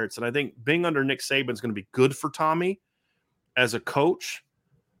 merits. And I think being under Nick Saban is going to be good for Tommy as a coach.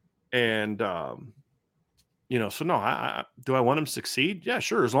 And, so no, do I want him to succeed? Yeah,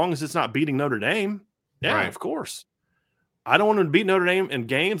 sure. As long as it's not beating Notre Dame. Yeah, right. Of course. I don't want him to beat Notre Dame in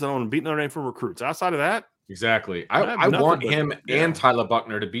games. I don't want him to beat Notre Dame for recruits. Outside of that. Exactly. I want him and Tyler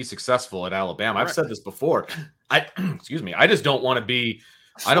Buchner to be successful at Alabama. Right. I've said this before. I just don't want to be.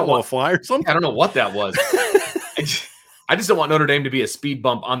 I don't want to fly or something. I don't know what that was. I just don't want Notre Dame to be a speed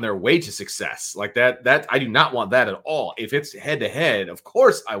bump on their way to success like that. I do not want that at all. If it's head to head, of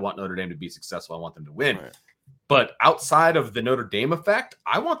course I want Notre Dame to be successful. I want them to win. Right. But outside of the Notre Dame effect,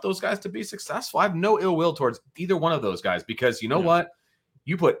 I want those guys to be successful. I have no ill will towards either one of those guys, because you know what?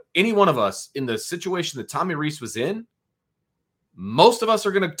 You put any one of us in the situation that Tommy Reese was in, most of us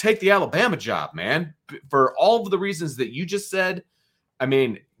are going to take the Alabama job, man. For all of the reasons that you just said, I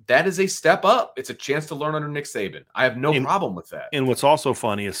mean, that is a step up. It's a chance to learn under Nick Saban. I have no problem with that. And what's also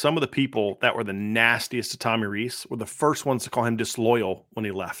funny is some of the people that were the nastiest to Tommy Reese were the first ones to call him disloyal when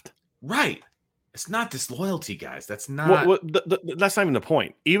he left. Right. It's not disloyalty, guys. That's not. That's not even the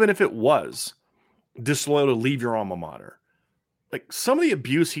point. Even if it was disloyal to leave your alma mater, like, some of the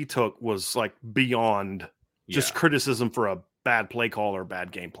abuse he took was like beyond just criticism for a bad play call or a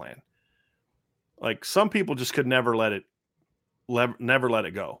bad game plan. Like, some people just could never let it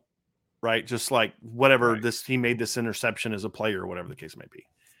go. Right. Just like whatever he made this interception as a player or whatever the case may be.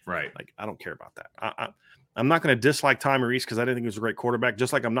 Right. Like, I don't care about that. I'm not going to dislike Tommy Reese because I didn't think he was a great quarterback.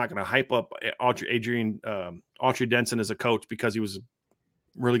 Just like I'm not going to hype up Autry Denson as a coach because he was a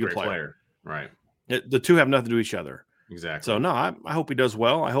really good player. Right. The two have nothing to do with each other. Exactly. So, no, I hope he does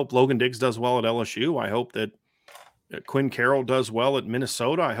well. I hope Logan Diggs does well at LSU. I hope that Quinn Carroll does well at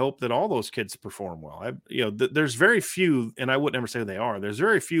Minnesota. I hope that all those kids perform well. There's very few, and I would never say who they are. There's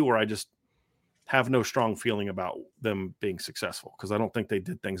very few where I just have no strong feeling about them being successful because I don't think they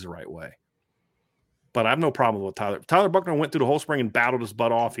did things the right way. But I have no problem with Tyler. Tyler Buchner went through the whole spring and battled his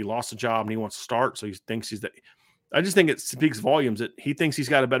butt off. He lost a job and he wants to start, so he thinks he's that. I just think it speaks volumes that he thinks he's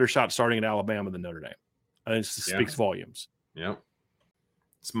got a better shot starting at Alabama than Notre Dame. It speaks volumes. Yep.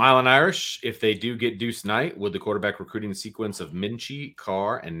 Smiling Irish, if they do get Deuce Knight, would the quarterback recruiting sequence of Minchie,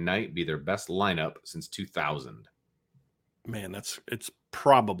 Carr, and Knight be their best lineup since 2000? Man, it's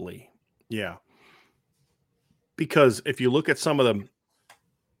probably, yeah. Because if you look at some of them,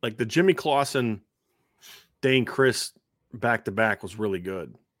 like the Jimmy Clausen, Dane Chris back-to-back was really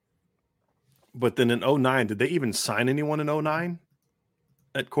good. But then in 2009, did they even sign anyone in 2009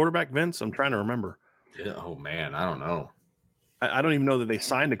 at quarterback, Vince? I'm trying to remember. Yeah, oh, man, I don't know. I don't even know that they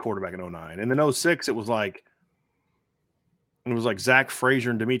signed a quarterback in 2009. And then 2006, it was like Zach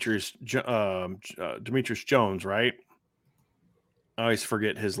Frazier and Demetrius Jones, right? I always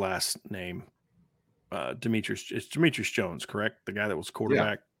forget his last name. It's Demetrius Jones, correct? The guy that was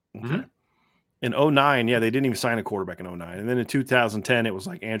quarterback. Yeah. Okay. In 2009, yeah, they didn't even sign a quarterback in 2009. And then in 2010, it was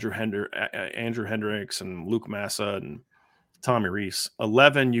like Andrew Hendricks and Luke Massa and Tommy Reese.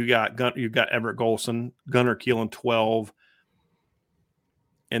 11, you got Everett Golson, Gunnar Keel in 12.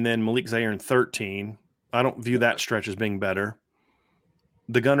 And then Malik Zaire in 13. I don't view that stretch as being better.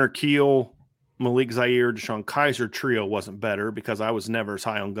 The Gunnar Keel, Malik Zaire, Deshaun Kaiser trio wasn't better because I was never as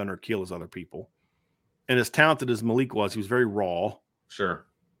high on Gunnar Keel as other people. And as talented as Malik was, he was very raw. Sure.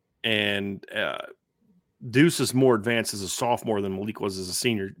 And Deuce is more advanced as a sophomore than Malik was as a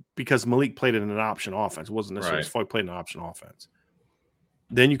senior because Malik played in an option offense. It wasn't necessarily right. Played in an option offense.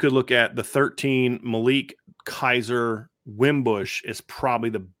 Then you could look at the 13, Malik, Kaiser, Wimbush is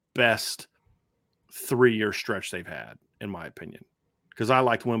probably the best 3-year stretch they've had, in my opinion, because I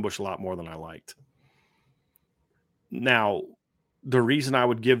liked Wimbush a lot more than I liked. Now, the reason I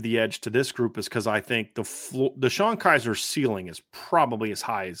would give the edge to this group is because I think the Sean Kaiser's ceiling is probably as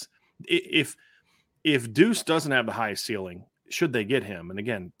high as if Deuce doesn't have the highest ceiling, should they get him? And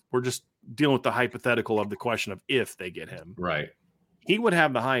again, we're just dealing with the hypothetical of the question of if they get him. Right. He would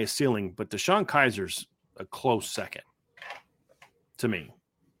have the highest ceiling, but Deshaun Kaiser's a close second to me.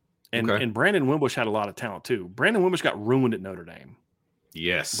 And Brandon Wimbush had a lot of talent too. Brandon Wimbush got ruined at Notre Dame.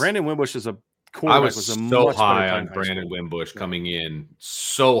 Yes. Brandon Wimbush is a quarterback. I was so high on Brandon Wimbush coming in.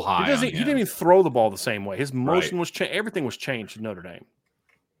 So high. He didn't even throw the ball the same way. His motion was changed. Everything was changed at Notre Dame.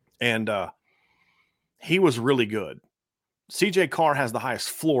 And he was really good. CJ Carr has the highest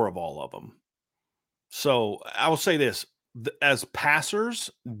floor of all of them. So I will say this. As passers,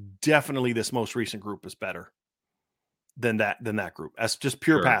 definitely this most recent group is better than that group. As just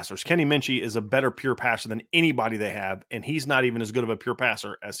pure passers. Kenny Minchie is a better pure passer than anybody they have, and he's not even as good of a pure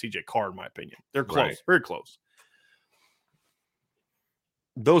passer as CJ Carr, in my opinion. They're close, very close.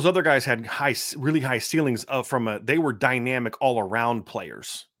 Those other guys had really high ceilings they were dynamic all-around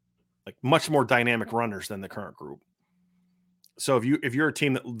players, like much more dynamic runners than the current group. So if you're a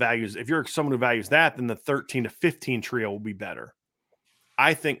team that values, if you're someone who values that, then the 13 to 15 trio will be better.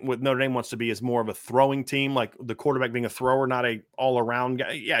 I think what Notre Dame wants to be is more of a throwing team, like the quarterback being a thrower, not a all-around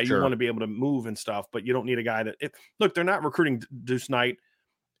guy. Yeah, you want to be able to move and stuff, but you don't need a guy that look, they're not recruiting Deuce Knight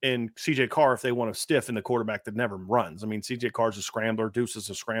and CJ Carr if they want to stiff in the quarterback that never runs. I mean, CJ Carr's a scrambler, Deuce is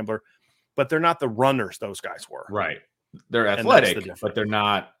a scrambler, but they're not the runners those guys were. Right. They're athletic, but they're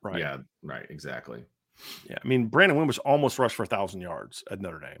not. Right. Yeah, right. Exactly. Yeah, I mean, Brandon Wimbush almost rushed for 1,000 yards at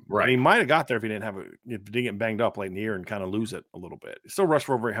Notre Dame. Right, and he might have got there if he didn't get banged up late in the year and kind of lose it a little bit. He still rushed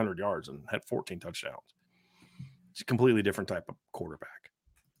for over 100 yards and had 14 touchdowns. It's a completely different type of quarterback.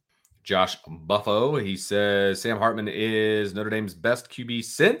 Josh Buffo, he says Sam Hartman is Notre Dame's best QB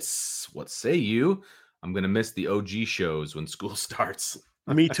since. What say you? I'm going to miss the OG shows when school starts.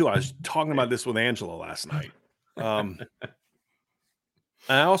 Me too. I was talking about this with Angela last night.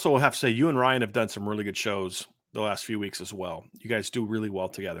 I also will have to say you and Ryan have done some really good shows the last few weeks as well. You guys do really well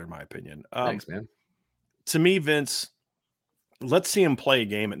together, in my opinion. Thanks, man. To me, Vince, let's see him play a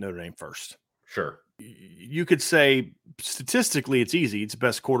game at Notre Dame first. Sure. You could say statistically it's easy. It's the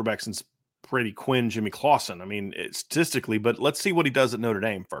best quarterback since Brady Quinn, Jimmy Clausen. I mean, statistically, but let's see what he does at Notre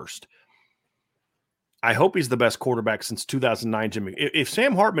Dame first. I hope he's the best quarterback since 2009. Jimmy, if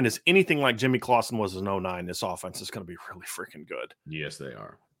Sam Hartman is anything like Jimmy Clausen was in 2009, this offense is going to be really freaking good. Yes, they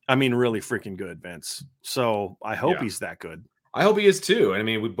are. I mean, really freaking good, Vince. So I hope he's that good. I hope he is too. I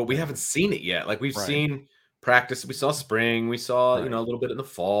mean, but we haven't seen it yet. Like we've seen practice. We saw spring. We saw a little bit in the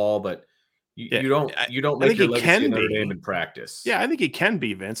fall, but You don't I make think your he legacy can in Notre be. Dame in practice. Yeah, I think he can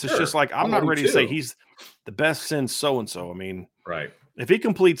be, Vince. It's Sure. just like I'm I not do ready to say too. he's the best since so-and-so. I mean, Right. if he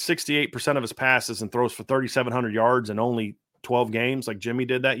completes 68% of his passes and throws for 3,700 yards in only 12 games like Jimmy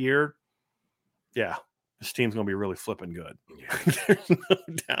did that year, yeah, this team's going to be really flipping good. Yeah. There's no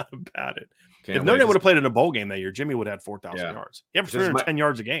doubt about it. Can't If Notre wait. Dame would have played in a bowl game that year, Jimmy would have had 4,000 Yeah. yards. He had This is 310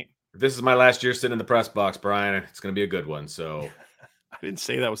 yards a game. This is my last year sitting in the press box, Brian. It's going to be a good one. So I didn't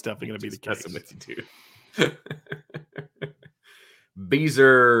say that was definitely going to be the case. messing with you, dude.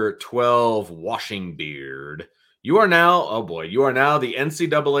 Beezer 12 Washing Beard. You are now the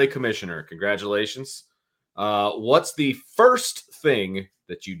NCAA commissioner. Congratulations. What's the first thing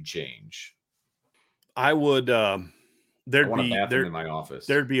that you'd change? I would I want a bathroom in my office.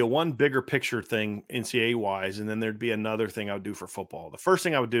 There'd be a one bigger picture thing NCAA wise, and then there'd be another thing I would do for football. The first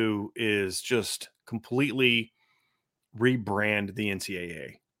thing I would do is just completely rebrand the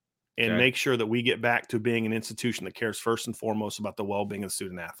NCAA and make sure that we get back to being an institution that cares first and foremost about the well-being of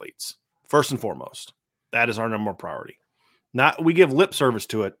student athletes. First and foremost, that is our number one priority. Not we give lip service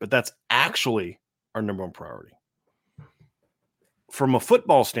to it, but that's actually our number one priority. From a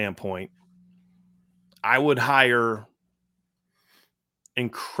football standpoint, I would hire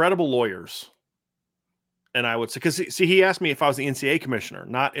incredible lawyers. And I would say, because he asked me if I was the NCAA commissioner,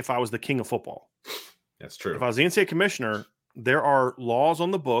 not if I was the king of football. That's true. If I was the NCAA commissioner, there are laws on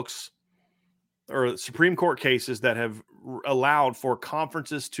the books or Supreme Court cases that have allowed for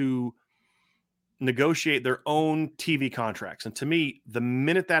conferences to negotiate their own TV contracts. And to me, the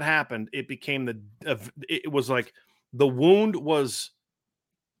minute that happened, it became it was like the wound was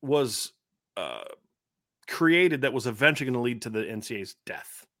created that was eventually going to lead to the NCAA's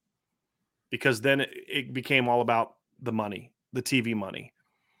death, because then it became all about the money, the TV money.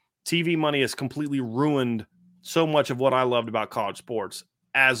 TV money has completely ruined so much of what I loved about college sports,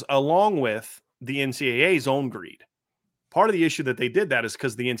 as along with the NCAA's own greed. Part of the issue that they did that is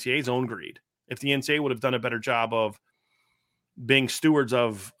because the NCAA's own greed. If the NCAA would have done a better job of being stewards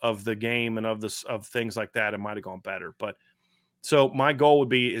of the game and of things like that, it might have gone better. But so my goal would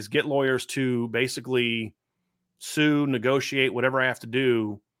be is get lawyers to basically sue, negotiate, whatever I have to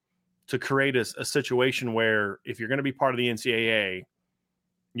do to create a situation where if you're going to be part of the NCAA,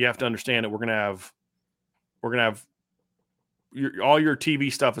 you have to understand that we're going to have all your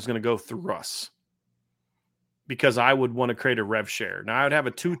TV stuff is going to go through us, because I would want to create a rev share. Now I would have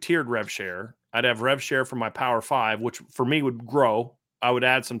a 2-tiered rev share. I'd have rev share for my Power 5, which for me would grow. I would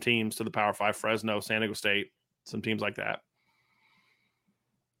add some teams to the Power 5, Fresno, San Diego State, some teams like that.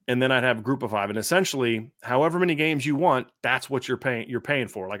 And then I'd have a group of 5. And essentially, however many games you want, that's what you're paying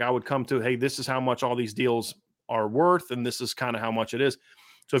for. Like I would come to, hey, this is how much all these deals are worth, and this is kind of how much it is.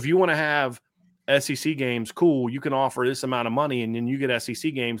 So if you want to have SEC games, cool, you can offer this amount of money and then you get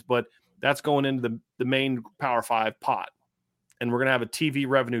SEC games, but that's going into the main Power 5 pot. And we're going to have a TV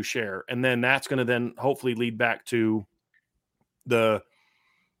revenue share. And then that's going to then hopefully lead back to the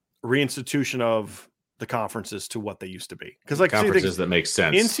reinstitution of the conferences to what they used to be. Because like conferences that make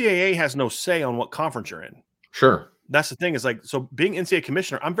sense. NCAA has no say on what conference you're in. Sure. That's the thing, is like, so being NCAA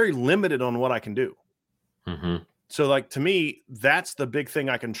commissioner, I'm very limited on what I can do. Mm-hmm. So like, to me, that's the big thing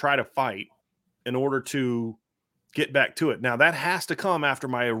I can try to fight in order to get back to it. Now that has to come after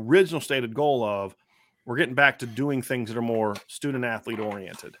my original stated goal of we're getting back to doing things that are more student athlete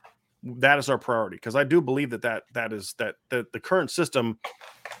oriented. That is our priority. Cause I do believe that the current system,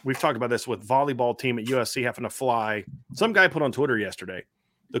 we've talked about this with volleyball team at USC having to fly. Some guy put on Twitter yesterday,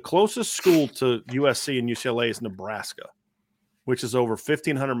 the closest school to USC and UCLA is Nebraska, which is over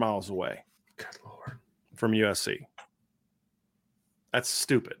 1,500 miles away. Good Lord. From USC. That's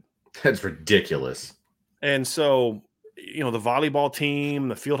stupid. That's ridiculous. And so, the volleyball team,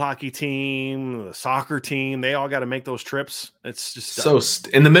 the field hockey team, the soccer team, they all got to make those trips. It's just so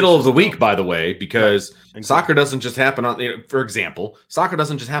in the middle of the week, by the way, because exactly. Soccer doesn't just happen on, for example, soccer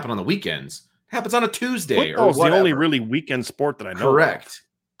doesn't just happen on the weekends. It happens on a Tuesday or whatever. The only really weekend sport that I know.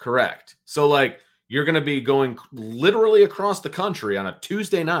 Correct. So like you're going to be going literally across the country on a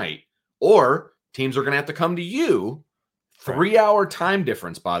Tuesday night, or teams are going to have to come to you. 3-hour time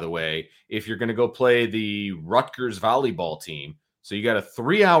difference, by the way, if you're going to go play the Rutgers volleyball team. So you got a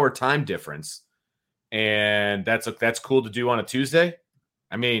 3-hour time difference, and that's cool to do on a Tuesday.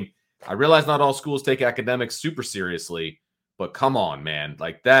 I mean, I realize not all schools take academics super seriously, but come on, man.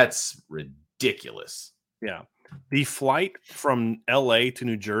 Like, that's ridiculous. Yeah. The flight from LA to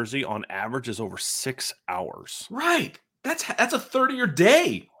New Jersey on average is over 6 hours. Right. That's a 30-year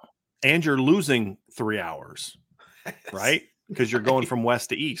day. And you're losing 3 hours. Right? Because you're going from west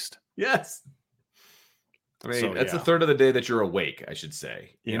to east. Yes. I mean, that's a third of the day that you're awake, I should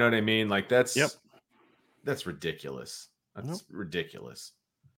say. You know what I mean? Like that's ridiculous. That's ridiculous.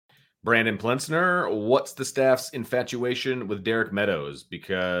 Brandon Plensner, what's the staff's infatuation with Derek Meadows?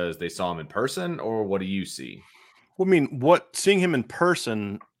 Because they saw him in person, or what do you see? Well, I mean, seeing him in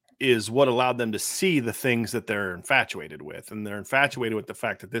person is what allowed them to see the things that they're infatuated with. And they're infatuated with the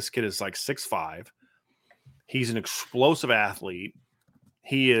fact that this kid is like 6'5". He's an explosive athlete.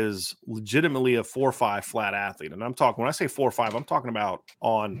 He is legitimately a 4.5 flat athlete. And when I say 4.5, I'm talking about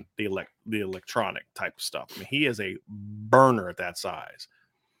on the electronic type of stuff. I mean, he is a burner at that size.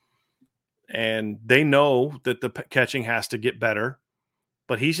 And they know that the catching has to get better,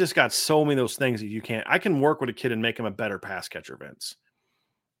 but he's just got so many of those things that you can't. I can work with a kid and make him a better pass catcher, Vince.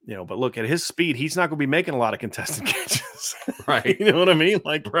 But look at his speed. He's not going to be making a lot of contested catches. Right. You know what I mean?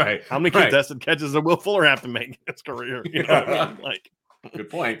 Like, right. How many contested catches does Will Fuller have to make in his career? You know what I mean? Like, good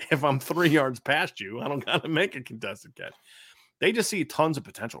point. If I'm 3 yards past you, I don't got to make a contested catch. They just see tons of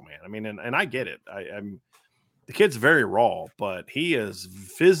potential, man. I mean, and I get it. I'm the kid's very raw, but he is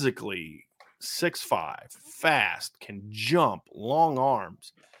physically 6'5", fast, can jump, long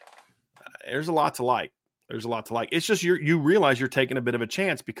arms. There's a lot to like. It's just you realize you're taking a bit of a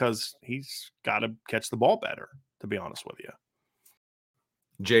chance because he's got to catch the ball better, to be honest with you.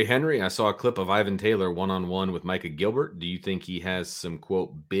 Jay Henry, I saw a clip of Ivan Taylor one-on-one with Micah Gilbert. Do you think he has some,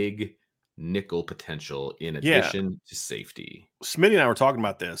 quote, big nickel potential in addition to safety? Smitty and I were talking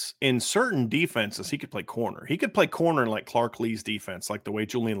about this. In certain defenses, he could play corner. He could play corner in like Clark Lee's defense, like the way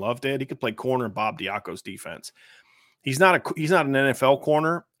Julian Love did. He could play corner in Bob Diaco's defense. He's not an NFL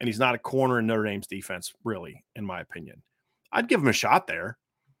corner, and he's not a corner in Notre Dame's defense, really, in my opinion. I'd give him a shot there,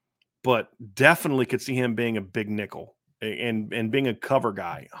 but definitely could see him being a big nickel and being a cover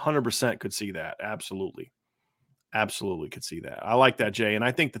guy. 100% could see that. Absolutely could see that. I like that, Jay. And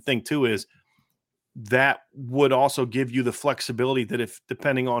I think the thing too is that would also give you the flexibility that if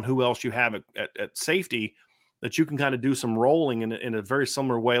depending on who else you have at safety, that you can kind of do some rolling in a very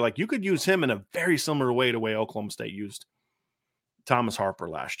similar way. Like you could use him in a very similar way to the way Oklahoma State used Thomas Harper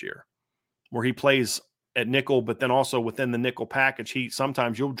last year, where he plays at nickel, but then also within the nickel package,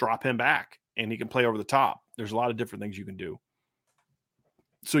 sometimes you'll drop him back and he can play over the top. There's a lot of different things you can do.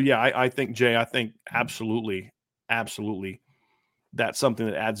 So yeah, I think, Jay, absolutely that's something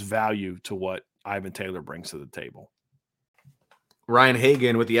that adds value to what Ivan Taylor brings to the table. Ryan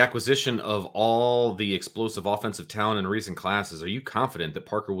Hagan, with the acquisition of all the explosive offensive talent in recent classes, are you confident that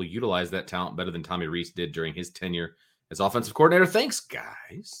Parker will utilize that talent better than Tommy Rees did during his tenure as offensive coordinator? Thanks,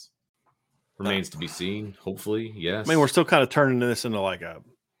 guys. Remains to be seen. Hopefully, yes. I mean, we're still kind of turning this into like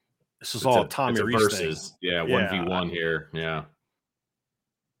this is all a Tommy Rees versus thing. Yeah, 1v1 here. Yeah.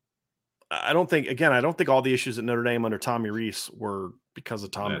 I don't think all the issues at Notre Dame under Tommy Rees were because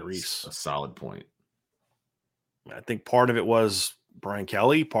of Tommy Rees. A solid point. I think part of it was Brian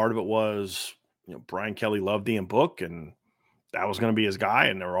Kelly. Part of it was, Brian Kelly loved Ian Book, and that was going to be his guy.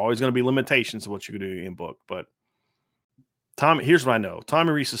 And there were always going to be limitations to what you could do in Book. But here's what I know.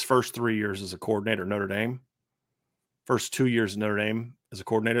 Tommy Rees's first 3 years as a coordinator at Notre Dame, first 2 years at Notre Dame as a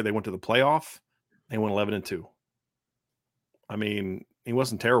coordinator, they went to the playoff. They went 11-2. I mean, he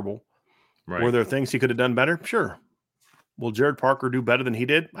wasn't terrible. Right. Were there things he could have done better? Sure. Will Jared Parker do better than he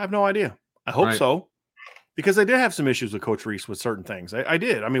did? I have no idea. I hope so. Because I did have some issues with Coach Rees with certain things. I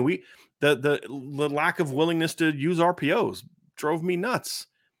did. I mean, the lack of willingness to use RPOs drove me nuts.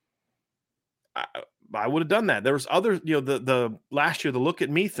 I would have done that. There was other, the last year, the look at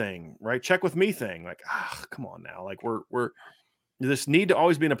me thing, right? Check with me thing. Like, come on now. Like we're this need to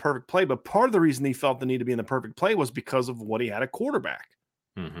always be in a perfect play. But part of the reason he felt the need to be in the perfect play was because of what he had at quarterback.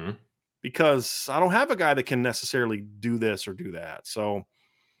 Mm-hmm. Because I don't have a guy that can necessarily do this or do that. So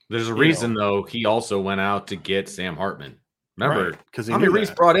there's a reason, though, he also went out to get Sam Hartman. Remember, because Tommy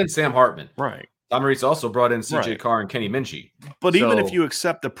Rees brought in Sam Hartman. Right. Tommy Rees also brought in C.J. Carr and Kenny Minchie. But even if you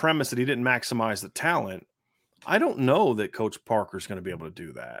accept the premise that he didn't maximize the talent, I don't know that Coach Parker's going to be able to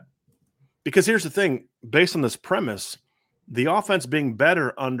do that. Because here's the thing. Based on this premise, the offense being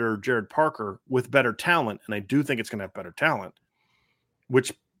better under Jared Parker with better talent, and I do think it's going to have better talent,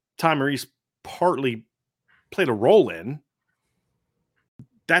 which Tommy Rees partly played a role in,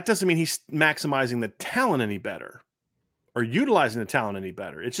 that doesn't mean he's maximizing the talent any better or utilizing the talent any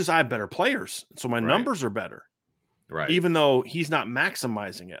better. It's just I have better players, so my numbers are better. Right. Even though he's not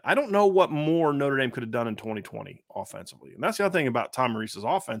maximizing it. I don't know what more Notre Dame could have done in 2020 offensively. And that's the other thing about Tommy Rees's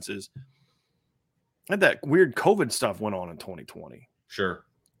offense is that weird COVID stuff went on in 2020. Sure.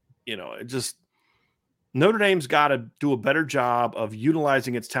 It just Notre Dame's got to do a better job of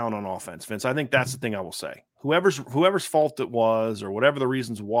utilizing its talent on offense, Vince. I think that's the thing I will say. Whoever's fault it was or whatever the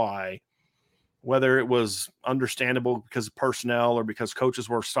reasons why, whether it was understandable because of personnel or because coaches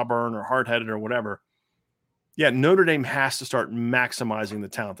were stubborn or hard-headed or whatever. Yeah, Notre Dame has to start maximizing the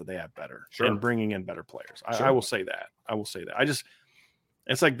talent that they have better and bringing in better players. I will say that.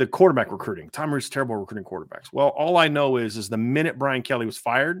 It's like the quarterback recruiting. Tom Reed's terrible recruiting quarterbacks. Well, all I know is the minute Brian Kelly was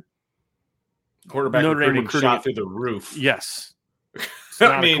fired, quarterback Notre Dame recruiting shot through the roof. Yes.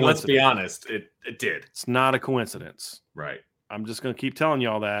 I mean, let's be honest. It did. It's not a coincidence. Right. I'm just going to keep telling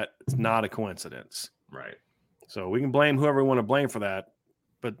y'all that it's not a coincidence. Right. So we can blame whoever we want to blame for that.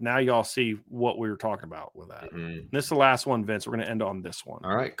 But now y'all see what we were talking about with that. Mm-hmm. This is the last one, Vince. We're going to end on this one.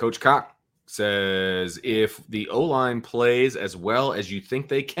 All right. Coach Cock says, if the O-line plays as well as you think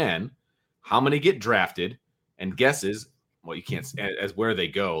they can, how many get drafted? And guesses, well, you can't, as where they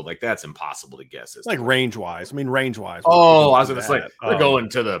go. Like, that's impossible to guess. Like range-wise. I mean, range-wise. Oh, I was going to say, they're going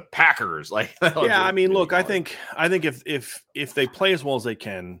to the Packers. Like, yeah, I mean, look, I think if they play as well as they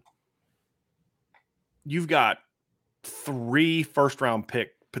can, you've got 3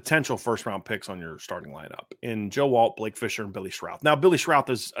 potential first-round picks on your starting lineup in Joe Alt, Blake Fisher, and Billy Schrouth. Now, Billy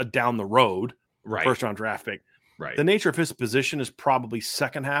Schrouth is a down-the-road first-round draft pick. Right. The nature of his position is probably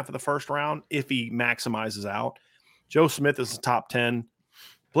second half of the first round if he maximizes out. Joe Smith is the top 10.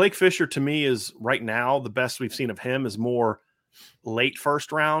 Blake Fisher, to me, is right now the best we've seen of him is more late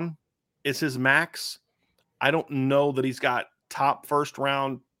first round is his max. I don't know that he's got top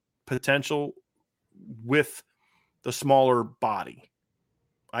first-round potential with the smaller body.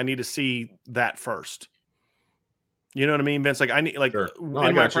 I need to see that first. You know what I mean, Vince? Like, I need, like, in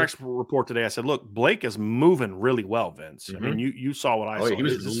my practice report today, I said, look, Blake is moving really well, Vince. Mm-hmm. I mean, you saw what I saw. He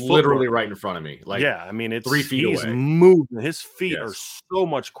was literally right in front of me. Like, yeah, I mean, it's 3 feet away. He's moving. His feet are so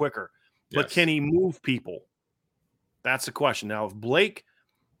much quicker. But can he move people? That's the question. Now, if Blake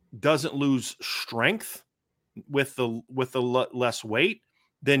doesn't lose strength with the less weight,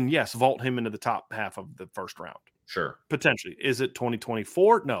 then yes, vault him into the top half of the first round. Sure. Potentially. Is it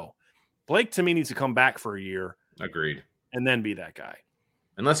 2024? No. Blake, to me, needs to come back for a year. Agreed. And then be that guy.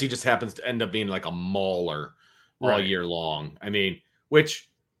 Unless he just happens to end up being like a mauler all year long. I mean, which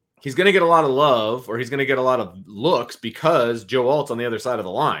he's going to get a lot of love or he's going to get a lot of looks because Joe Alt's on the other side of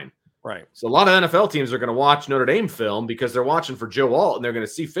the line. Right. So a lot of NFL teams are going to watch Notre Dame film because they're watching for Joe Alt and they're going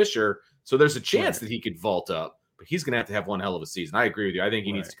to see Fisher. So there's a chance that he could vault up, but he's going to have one hell of a season. I agree with you. I think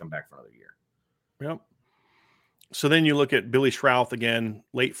he needs to come back for another year. Yep. So then you look at Billy Schrouth again,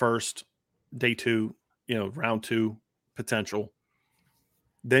 late first, day 2, round 2 potential.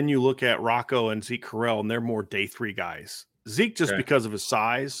 Then you look at Rocco and Zeke Correll, and they're more day 3 guys. Zeke just because of his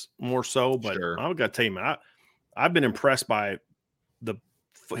size more so, but I've got to tell you, man, I've been impressed by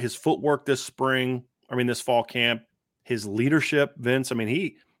his footwork this fall camp, his leadership, Vince. I mean,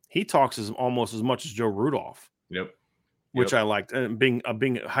 he talks almost as much as Joe Rudolph. Yep. Which I liked, being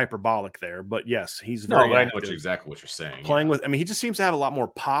hyperbolic there, but yes, he's very. No, I know exactly what you're saying. Playing with, I mean, he just seems to have a lot more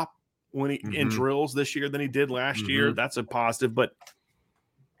pop when he in drills this year than he did last year. That's a positive, but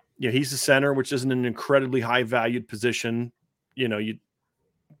yeah, he's the center, which isn't an incredibly high valued position. The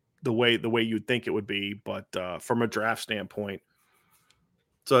way you'd think it would be, but from a draft standpoint.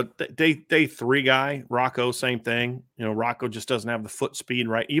 So day 3 guy, Rocco, same thing. Rocco just doesn't have the foot speed,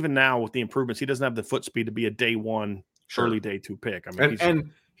 right? Even now with the improvements, he doesn't have the foot speed to be a day 1. Early day 2 pick. I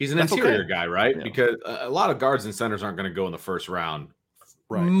mean, he's an interior guy, right? Yeah. Because a lot of guards and centers aren't going to go in the first round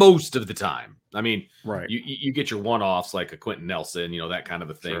right. most of the time. I mean, right. you get your one-offs like a Quentin Nelson, that kind of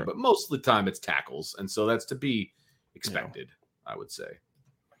a thing. Sure. But most of the time it's tackles. And so that's to be expected, I would say.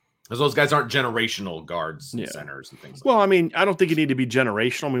 Because those guys aren't generational guards and centers and things I mean, I don't think you need to be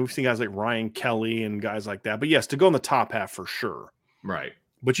generational. I mean, we've seen guys like Ryan Kelly and guys like that. But yes, to go in the top half for sure. Right.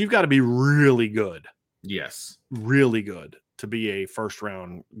 But you've got to be really good. Yes. Really good to be a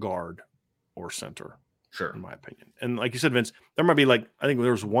first-round guard or center. Sure. In my opinion. And like you said, Vince, there might be I think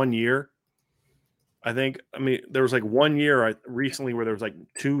there was 1 year. There was 1 year recently where there was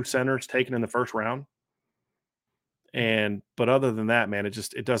 2 centers taken in the first round. But other than that, man,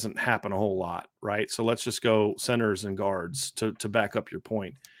 it doesn't happen a whole lot, right? So let's just go centers and guards to back up your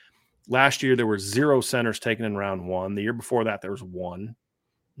point. Last year, there were 0 centers taken in round 1. The year before that, there was 1.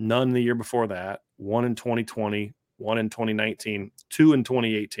 None the year before that. 1 in 2020, 1 in 2019, 2 in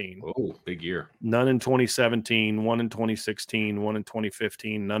 2018. Oh, big year. None in 2017, 1 in 2016, 1 in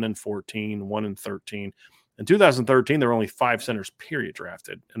 2015, none in 14, 1 in 13. In 2013, there were only 5 centers, period,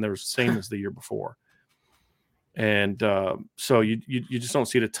 drafted, and they were the same as the year before. And so you just don't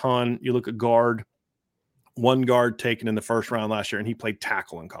see it a ton. You look at guard, 1 guard taken in the first round last year, and he played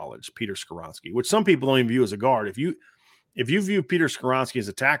tackle in college, Peter Skoronski, which some people don't even view as a guard. If you view Peter Skoronski as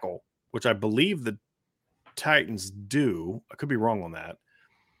a tackle, which I believe the Titans do, I could be wrong on that,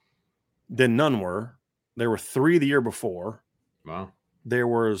 Then none were. There were 3 the year before. Wow. There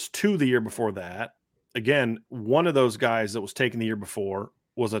was 2 the year before that. Again, one of those guys that was taken the year before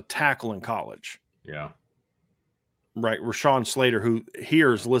was a tackle in college. Yeah. Right. Rashawn Slater, who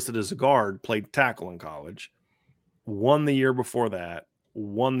here is listed as a guard, played tackle in college. Won the year before that.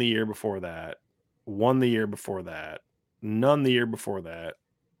 Won the year before that. Won the year before that. None the year before that.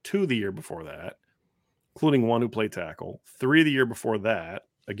 2 the year before that, including 1 who played tackle. 3 the year before that.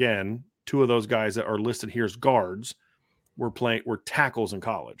 Again, 2 of those guys that are listed here as guards were tackles in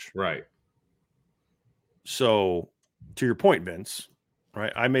college. Right. So, to your point, Vince,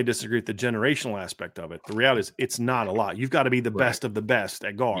 right? I may disagree with the generational aspect of it. The reality is it's not a lot. You've got to be the best of the best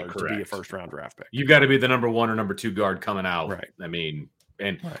at guard to be a first-round draft pick. You've got to be the number 1 or number 2 guard coming out. Right. I mean,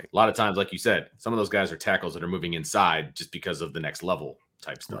 and a lot of times, like you said, some of those guys are tackles that are moving inside just because of the next level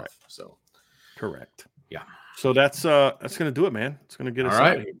type stuff. Right. So, correct. Yeah. So that's going to do it, man. It's going to get us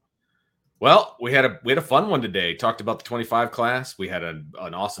out of here. Well, we had a fun one today. Talked about the 25 class. We had an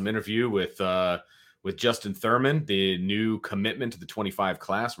awesome interview with Justin Thurman, the new commitment to the 25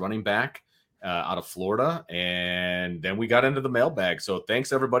 class running back out of Florida. And then we got into the mailbag. So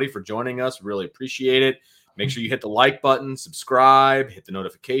thanks everybody for joining us. Really appreciate it. Make sure you hit the like button, subscribe, hit the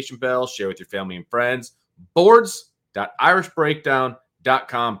notification bell, share with your family and friends.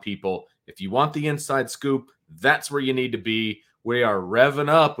 Boards.irishbreakdown.com, people. If you want the inside scoop, that's where you need to be. We are revving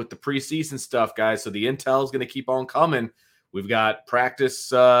up with the preseason stuff, guys. So the intel is going to keep on coming. We've got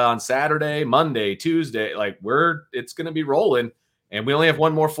practice on Saturday, Monday, Tuesday. It's going to be rolling, and we only have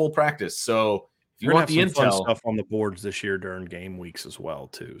 1 more full practice. So if you want the intel, fun stuff on the boards this year during game weeks as well,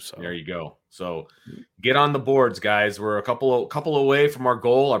 too. So there you go. So get on the boards, guys. We're a couple away from our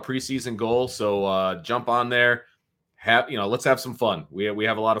goal, our preseason goal. So jump on there. Let's have some fun. We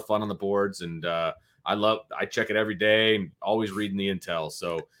have a lot of fun on the boards, and I check it every day and always reading the intel.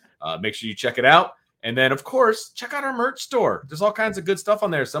 So make sure you check it out. And then, of course, check out our merch store. There's all kinds of good stuff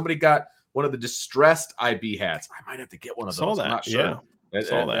on there. Somebody got one of the distressed IB hats. I might have to get one of those. I'm not sure.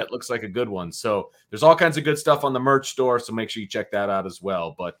 Yeah. That looks like a good one. So there's all kinds of good stuff on the merch store. So make sure you check that out as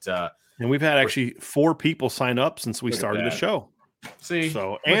well. But and we've had actually 4 people sign up since we started the show.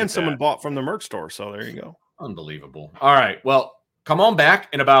 Someone bought from the merch store. So there you go. Unbelievable. All right. Well, come on back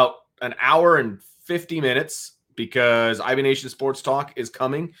in about an hour and 50 minutes because IB Nation Sports Talk is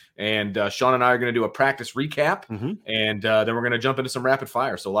coming. And Sean and I are going to do a practice recap. Mm-hmm. And then we're going to jump into some rapid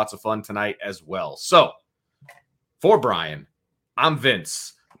fire. So lots of fun tonight as well. So for Brian, I'm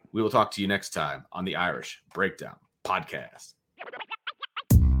Vince. We will talk to you next time on the Irish Breakdown Podcast.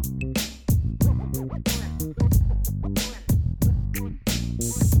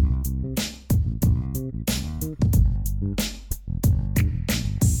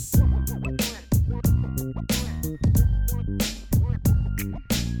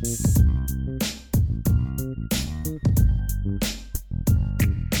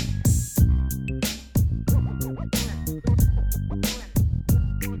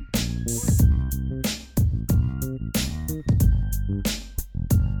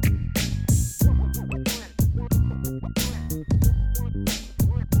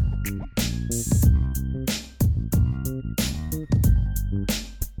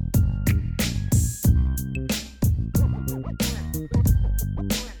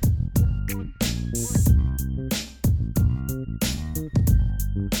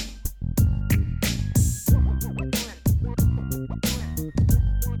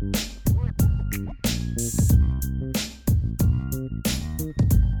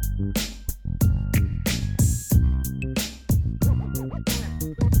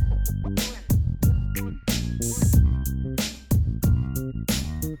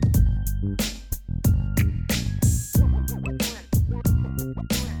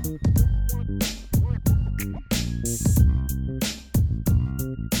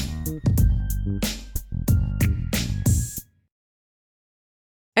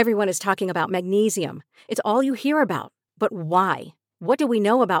 Everyone is talking about magnesium. It's all you hear about. But why? What do we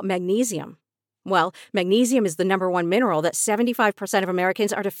know about magnesium? Well, magnesium is the #1 mineral that 75% of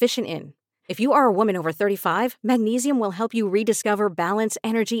Americans are deficient in. If you are a woman over 35, magnesium will help you rediscover balance,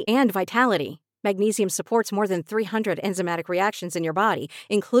 energy, and vitality. Magnesium supports more than 300 enzymatic reactions in your body,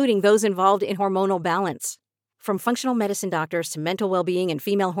 including those involved in hormonal balance. From functional medicine doctors to mental well-being and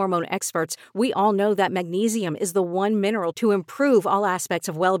female hormone experts, we all know that magnesium is the one mineral to improve all aspects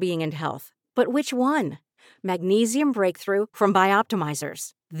of well-being and health. But which one? Magnesium Breakthrough from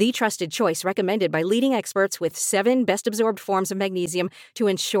Bioptimizers, the trusted choice recommended by leading experts with 7 best-absorbed forms of magnesium to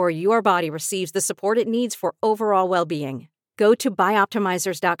ensure your body receives the support it needs for overall well-being. Go to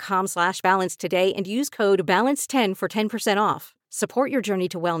bioptimizers.com/balance today and use code BALANCE10 for 10% off. Support your journey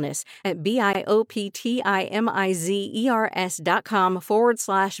to wellness at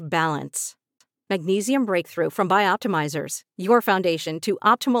BIOPTIMIZERS.com/balance. Magnesium Breakthrough from Bioptimizers, your foundation to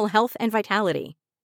optimal health and vitality.